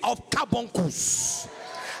gate of carbuncles,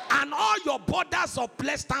 and all your borders of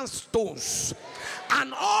pleasant stones,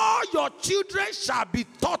 and all your children shall be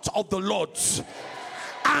taught of the Lord,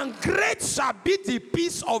 and great shall be the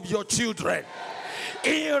peace of your children.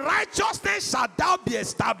 In righteousness shalt thou be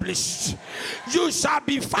established. You shall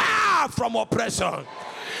be far from oppression.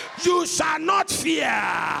 You shall not fear,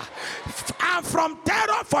 and from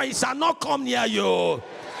terror, for it shall not come near you.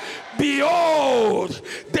 Behold,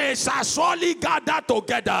 they shall surely gather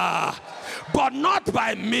together, but not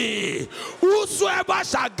by me. Whosoever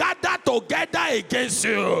shall gather together against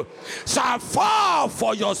you shall fall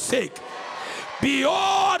for your sake.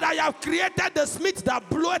 Behold, I have created the smith that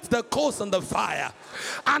bloweth the coals on the fire,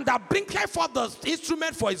 and that bringeth forth the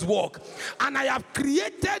instrument for his work. And I have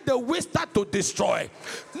created the waster to destroy.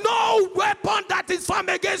 No weapon that is formed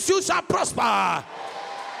against you shall prosper.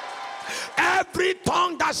 Every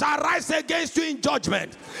tongue that shall rise against you in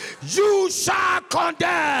judgment, you shall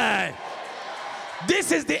condemn.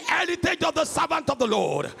 This is the heritage of the servant of the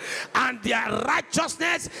Lord, and their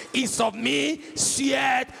righteousness is of me,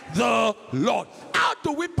 saith the Lord. How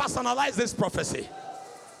do we personalize this prophecy?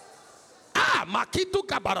 How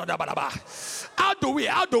do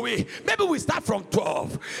we? Maybe we start from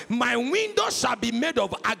 12. My window shall be made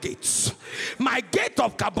of agates, my gate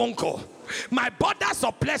of carbuncle, my borders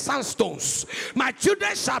of pleasant stones. My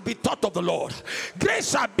children shall be taught of the Lord. Great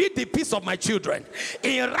shall be the peace of my children.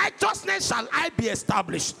 In righteousness shall I be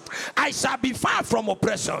established. I shall be far from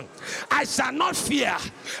oppression. I shall not fear,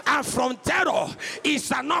 and from terror it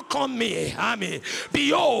shall not come me. Amen.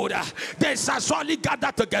 Behold, they shall surely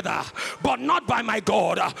gather together, but not by my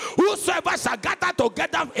God. Whosoever shall gather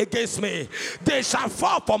together against me, they shall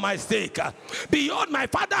fall for my sake. Behold, my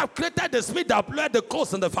father have created the smith that bloweth the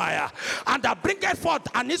coals in the fire, and that bringeth forth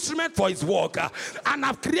an instrument for his work, and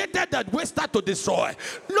have created the waster to destroy.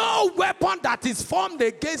 No weapon that is formed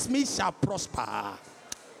against me shall prosper.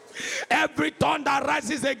 Every tongue that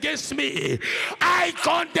rises against me, I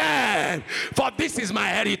condemn. For this is my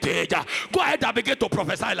heritage. Go ahead and begin to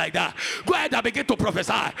prophesy like that. Go ahead and begin to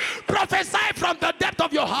prophesy. Prophesy from the depth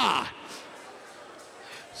of your heart.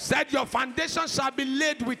 Said your foundation shall be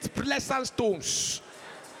laid with pleasant stones.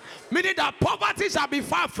 Meaning that poverty shall be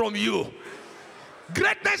far from you.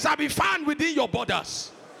 Greatness shall be found within your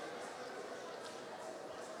borders.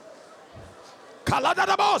 Kalada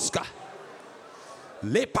da Bosca.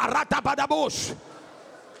 Le parata badabosh.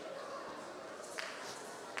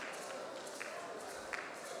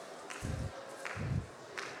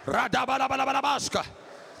 Radabalabalabalabaska.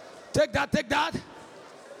 Take that, take that.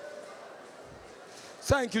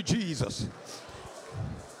 Thank you, Jesus.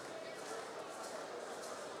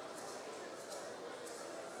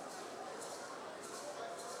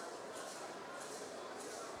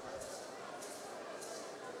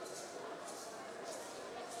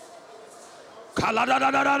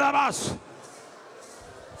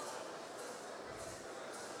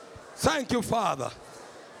 Thank you, Father.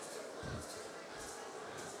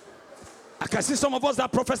 I can see some of us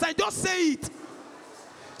that prophesy. Just say it.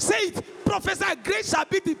 Say it. Prophesy. Great shall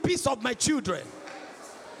be the peace of my children.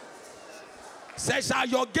 Say, shall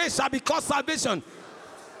your gate shall be called salvation.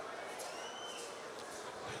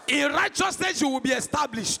 In righteousness you will be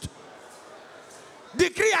established.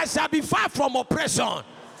 Decree, I shall be far from oppression.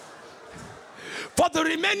 For the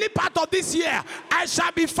remaining part of this year, I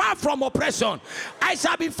shall be far from oppression. I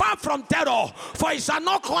shall be far from terror, for it shall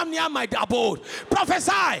not come near my abode.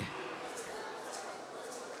 Prophesy.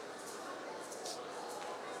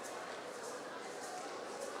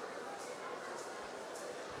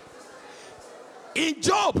 In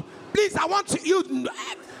Job, please, I want you,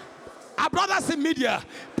 our brothers in media,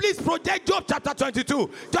 please project Job chapter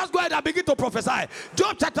 22. Just go ahead and begin to prophesy.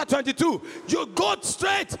 Job chapter 22. You go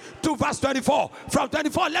straight to verse 24. From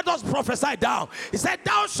 24, let us prophesy down. He said,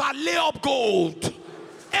 thou shalt lay up gold.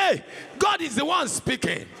 Hey, God is the one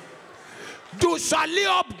speaking. You shall lay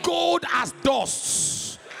up gold as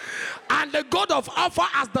dust, and the gold of Ophir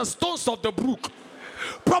as the stones of the brook.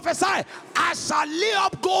 Prophesy, I shall lay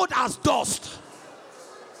up gold as dust.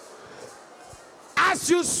 As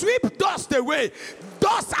you sweep dust away,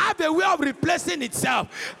 dust have a way of replacing itself.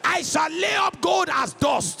 I shall lay up gold as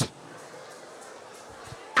dust.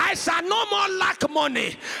 I shall no more lack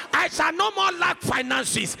money. I shall no more lack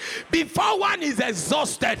finances. Before one is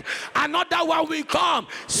exhausted, another one will come.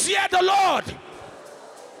 Fear the Lord.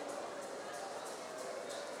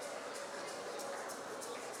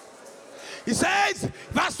 He says,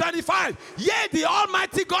 verse 25, yea, the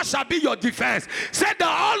Almighty God shall be your defense. Said the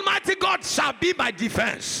Almighty God shall be my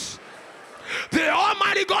defense. The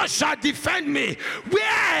Almighty God shall defend me. Where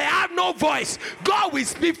I have no voice, God will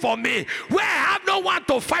speak for me. Where I have no one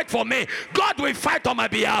to fight for me, God will fight on my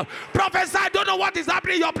behalf. Prophesy, I don't know what is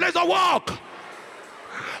happening in your place of work.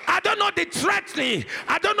 I don't know the threatening.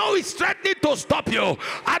 I don't know it's threatening to stop you.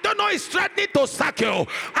 I don't know it's threatening to sack you.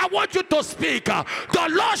 I want you to speak. The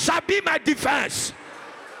Lord shall be my defense.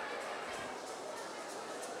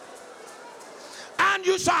 And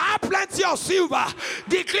you shall have plenty of silver.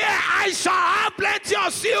 Declare, I shall have plenty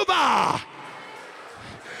of silver.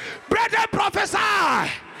 Brethren, prophesy.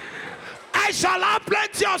 I shall have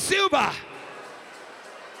plenty of silver.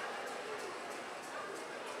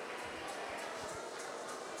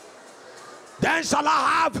 Then shall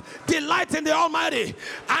I have delight in the Almighty,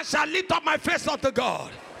 and shall lift up my face unto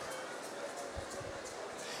God.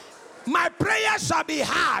 My prayer shall be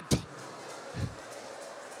heard,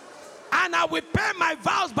 and I will pay my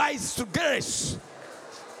vows by His grace.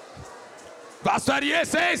 Verse 38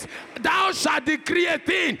 says, thou shalt decree a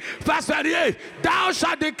thing. Verse 38, thou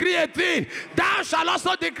shalt decree a thing. Thou shalt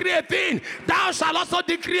also decree a thing. Thou shalt also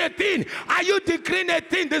decree a thing. Are you decreeing a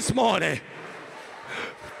thing this morning?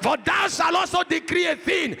 For thou shalt also decree a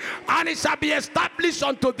thing, and it shall be established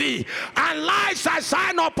unto thee, and light shall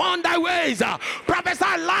shine upon thy ways.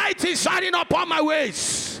 Prophesy, light is shining upon my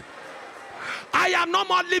ways. I am no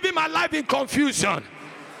more living my life in confusion.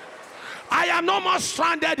 I am no more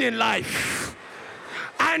stranded in life.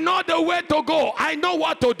 I know the way to go. I know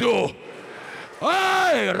what to do.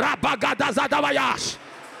 Hey, Rabagada Zadawayash.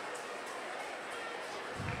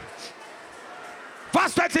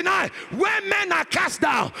 Verse 29, when men are cast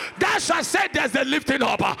down, thou shalt say there's a lifting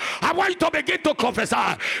up. I want you to begin to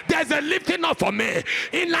prophesy. There's a lifting up for me.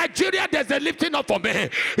 In Nigeria, there's a lifting up for me.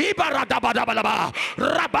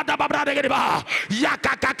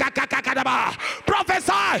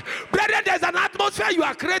 Prophesy. Brethren, there's an atmosphere you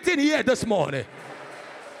are creating here this morning.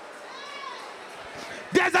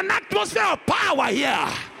 There's an atmosphere of power here.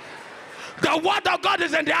 The word of God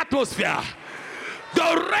is in the atmosphere.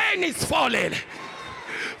 The rain is falling.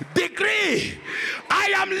 Decree,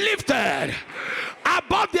 I am lifted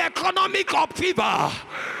above the economic upheaval.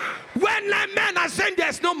 When men are saying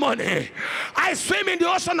there's no money, I swim in the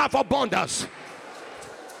ocean of abundance.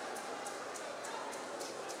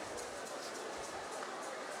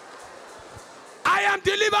 I am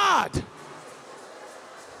delivered.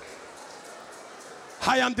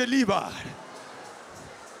 I am delivered.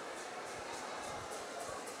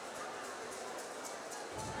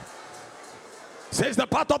 Says the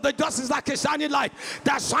path of the just is like a shining light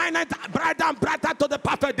that shineth brighter and brighter to the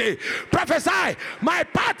perfect day. Prophesy, my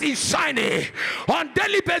path is shining. On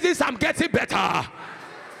daily basis, I'm getting better.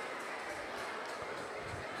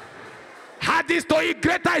 Had this to eat,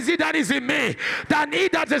 greater is he that is in me than he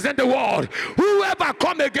that is in the world. Whoever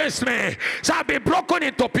come against me shall be broken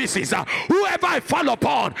into pieces. Whoever I fall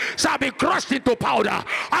upon shall be crushed into powder.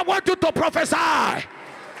 I want you to prophesy.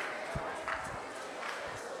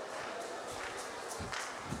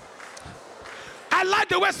 I like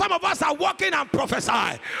the way some of us are walking and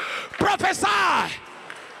prophesy. Prophesy.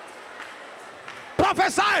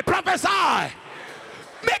 Prophesy. Prophesy.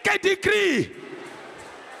 Make a decree.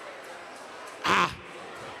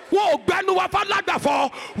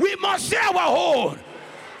 We must share our own.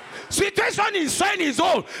 Situation is saying his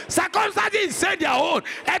own. Circumstances is saying their own.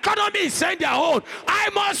 Economy is saying their own. I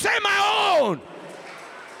must say my own.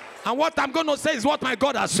 And what I'm going to say is what my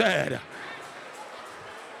God has said.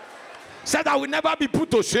 Said I will never be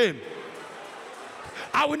put to shame.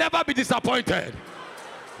 I will never be disappointed.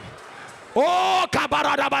 Oh,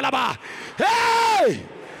 kabaradabalaba. Hey!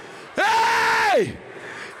 Hey!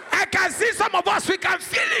 I can see some of us, we can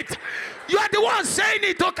feel it. You are the one saying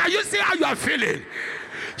it, oh, can you see how you are feeling?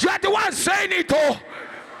 You are the one saying it, oh.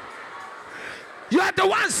 You are the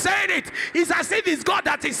one saying it. It's as if it's God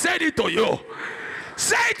that is saying it to you.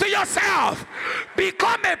 Say it to yourself.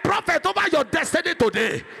 Become a prophet over your destiny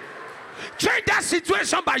today. Change that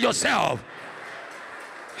situation by yourself.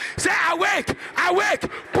 Say, awake, awake.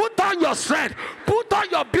 Put on your strength. Put on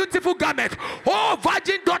your beautiful garment. Oh,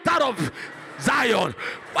 virgin daughter of Zion.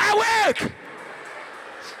 Awake.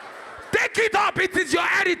 Take it up. It is your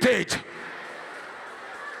heritage.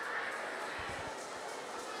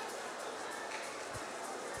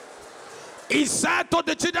 He said to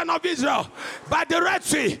the children of Israel by the Red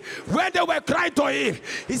Sea, when they were crying to him,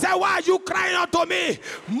 he said, why are you crying unto me?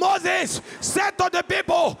 Moses said to the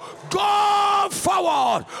people, go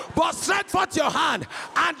forward, but stretch forth your hand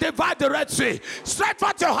and divide the Red Sea. Stretch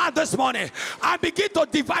forth your hand this morning and begin to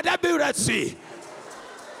divide every Red Sea.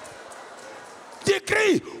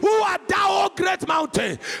 Decree, who art thou, O great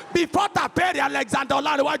mountain? Before Taperi, Alexander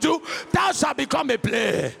Olaniwaju, thou shalt become a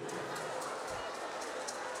plain.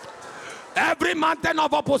 Every mountain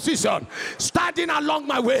of opposition standing along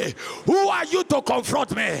my way, who are you to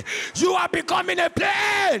confront me? You are becoming a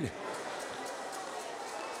plain.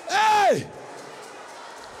 Hey!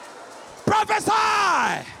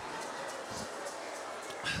 Prophesy!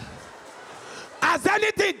 Has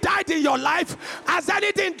anything died in your life? Has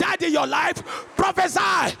anything died in your life?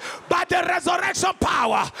 Prophesy by the resurrection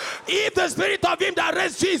power. If the spirit of him that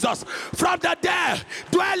raised Jesus from the dead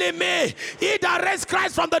dwell in me, he that raised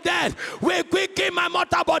Christ from the dead will quicken my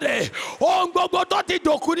mortal body.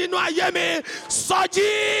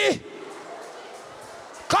 Soji,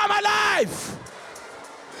 come alive.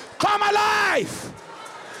 Come alive.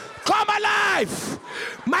 Come alive.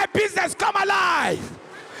 My business come alive.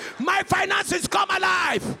 My finances come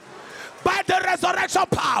alive by the resurrection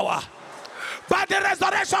power. By the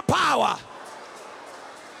resurrection power.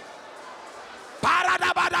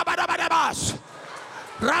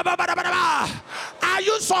 Are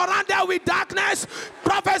you surrounded with darkness?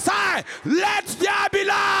 Prophesy, let there be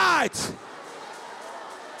light.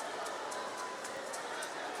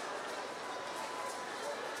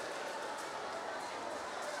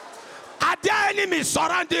 Are there enemies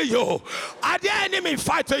surrounding you? Are there enemies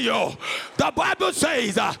fighting you? The Bible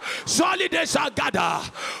says, surely they shall gather,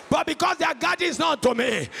 but because their gathering is not to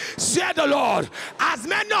me, said the Lord, as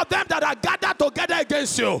many of them that are gathered together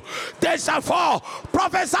against you, they shall fall.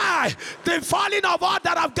 Prophesy the falling of all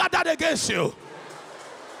that have gathered against you.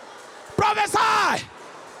 Prophesy.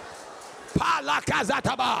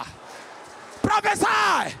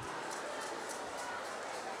 Prophesy.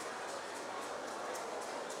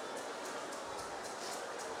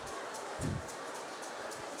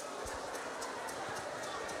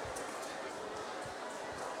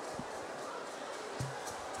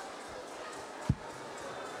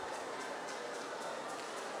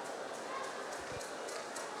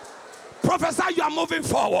 Prophesy, you are moving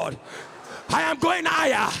forward. I am going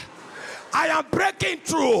higher. I am breaking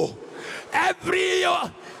through every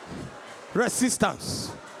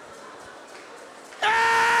resistance.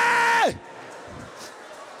 Hey!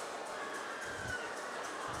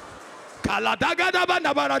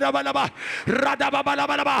 Kaladagadabanabanabanaba,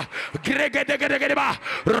 radababalabalaba, gregedegedegedeba,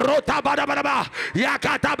 rotabadabalaba,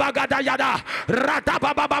 yakatabagadayada,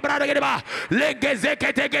 ratababababradegedeba,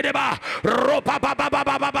 legezeketegedeba,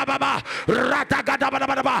 ropababababababa,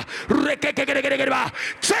 ratagadabalaba, rekekegedegedeba.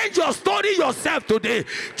 Change your story yourself today.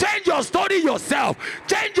 Change your story yourself.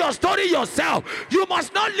 Change your story yourself. You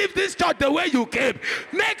must not leave this church the way you came.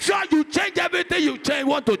 Make sure you change everything you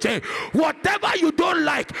want to change. Whatever you don't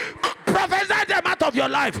like, prophesy them out of your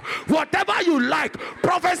life. Whatever you like,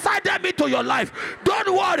 prophesy them into your life.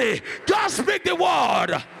 Don't worry, just speak the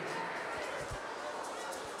word.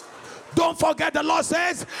 Don't forget, the Lord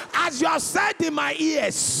says, as you have said in my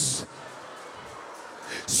ears,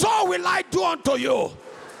 so will I do unto you.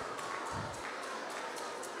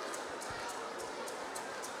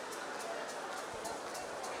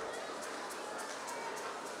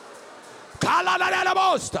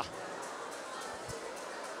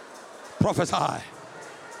 Prophesy.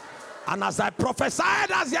 And as I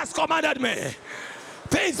prophesied as he has commanded me,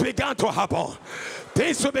 things began to happen.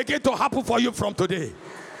 Things will begin to happen for you from today.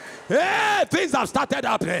 Hey, things have started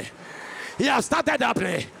happening. He has started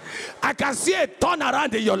happening. I can see a turn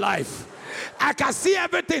around in your life. I can see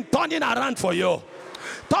everything turning around for you.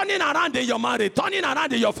 Turning around in your marriage. Turning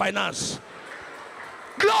around in your finance.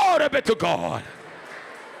 Glory be to God.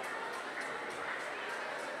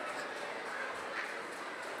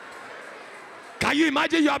 Can you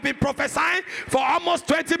imagine you have been prophesying for almost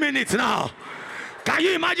 20 minutes now? Can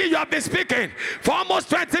you imagine you have been speaking for almost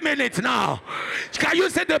 20 minutes now? Can you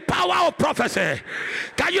see the power of prophecy?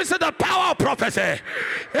 Can you see the power of prophecy?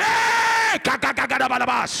 Hey!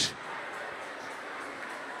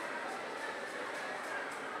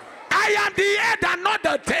 I am the head and not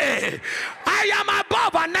the tail. I am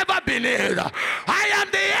above and never beneath. I am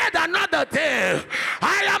the head and not the tail.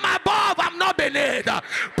 I am above, I'm not beneath.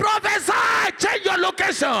 Prophesy, change your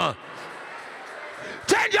location.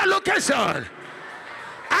 Change your location.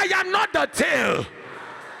 I am not the tail.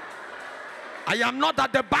 I am not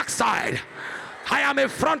at the backside. I am a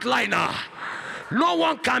frontliner. No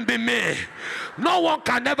one can be me. No one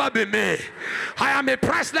can ever be me. I am a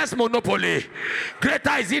priceless monopoly.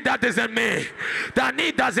 Greater is he that is in me than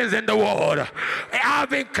he that is in the world. I have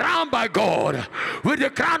been crowned by God with the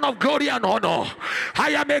crown of glory and honor.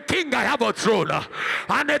 I am a king, I have a throne.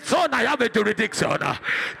 And a throne, I have a jurisdiction.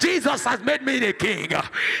 Jesus has made me a king.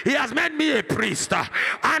 He has made me a priest.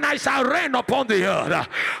 And I shall reign upon the earth.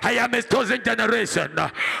 I am a chosen generation.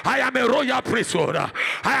 I am a royal priesthood. I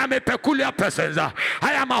am a peculiar person.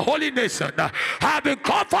 I am a holy nation. I have been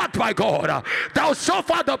comforted by God. Thou shalt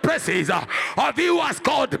find the praises of he who has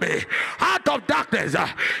called me out of darkness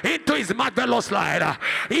into his marvelous light.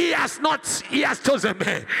 He has chosen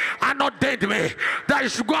me and ordained me that I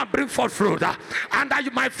should go and bring forth fruit, and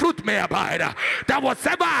that my fruit may abide. That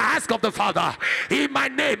whatever I ask of the Father in my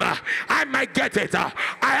name, I might get it. I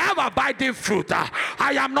have abiding fruit.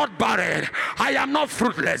 I am not barren. I am not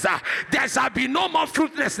fruitless. There shall be no more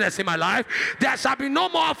fruitlessness in my life. There shall be no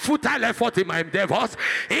more futile effort in my endeavors.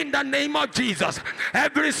 In the name of Jesus,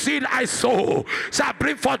 every seed I sow shall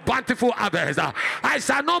bring forth bountiful harvest. I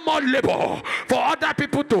shall no more labor for other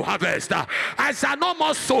people to harvest. I shall no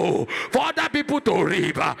more sow for other people to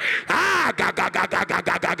reap.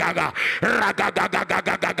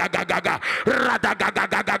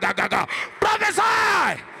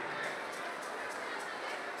 Prophesy.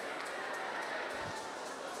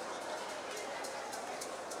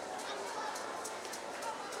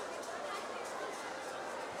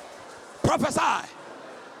 Prophesy.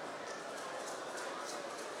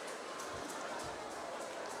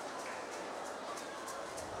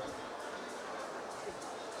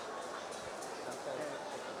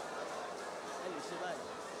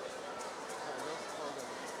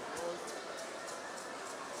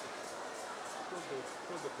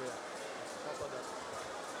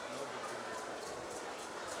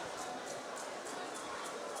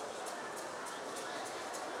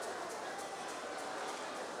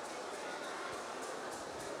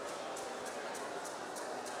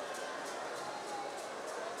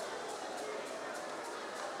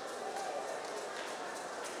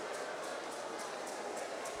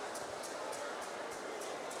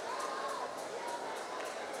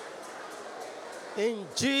 In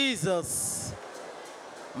Jesus'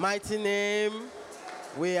 mighty name,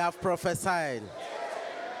 we have prophesied.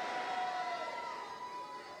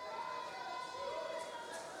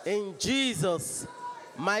 In Jesus'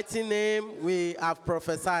 mighty name, we have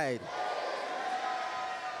prophesied.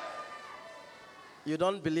 You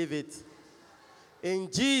don't believe it?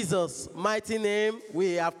 In Jesus' mighty name,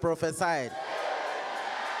 we have prophesied.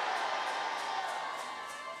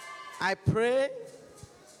 I pray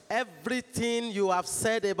everything you have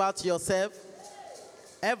said about yourself,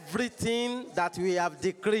 everything that we have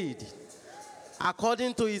decreed,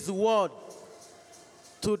 according to his word,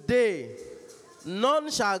 today,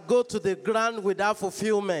 none shall go to the ground without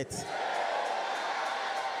fulfillment.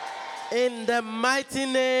 In the mighty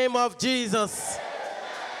name of Jesus.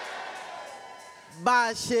 Bá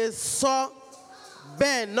a ṣe sọ,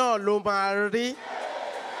 bẹ́ẹ̀ náà ló máa rí.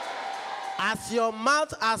 As your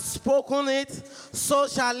mouth has spoken it, so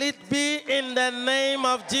shall it be in the name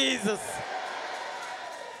of Jesus.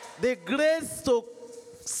 The grace to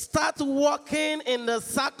start walking in the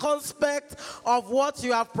circumspect of what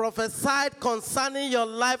you have prophesied concerning your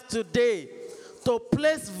life today, to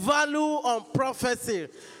place value on prophecy.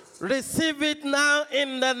 Receive it now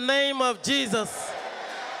in the name of Jesus.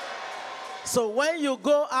 So when you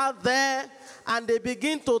go out there and they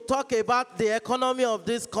begin to talk about the economy of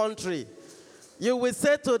this country, you will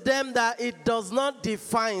say to them that it does not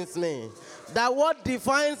define me. That what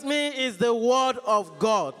defines me is the word of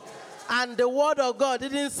God. And the word of God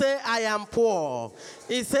didn't say I am poor.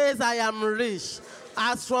 It says I am rich.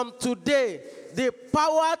 As from today, the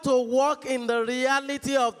power to walk in the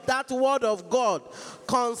reality of that word of God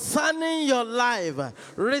concerning your life,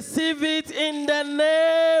 receive it in the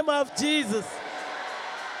name of Jesus.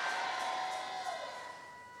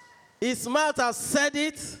 His mouth has said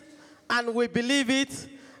it, and we believe it,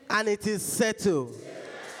 and it is settled.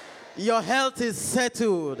 Your health is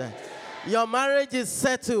settled. Your marriage is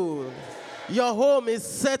settled. Your home is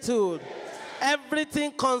settled.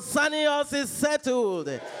 Everything concerning us is settled.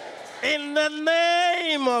 In the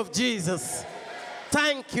name of Jesus.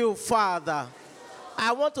 Thank you, Father.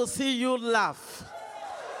 I want to see you laugh.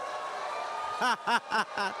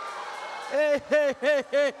 Hey, hey, hey,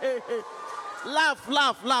 hey, hey. Laugh,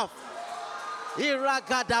 laugh, laugh.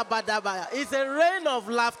 It's a rain of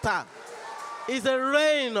laughter. It's a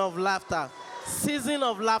rain of laughter. Season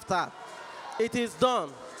of laughter. It is done.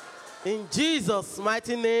 In Jesus'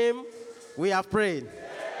 mighty name, we have prayed.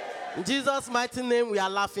 In Jesus' mighty name, we are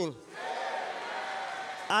laughing.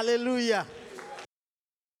 Hallelujah.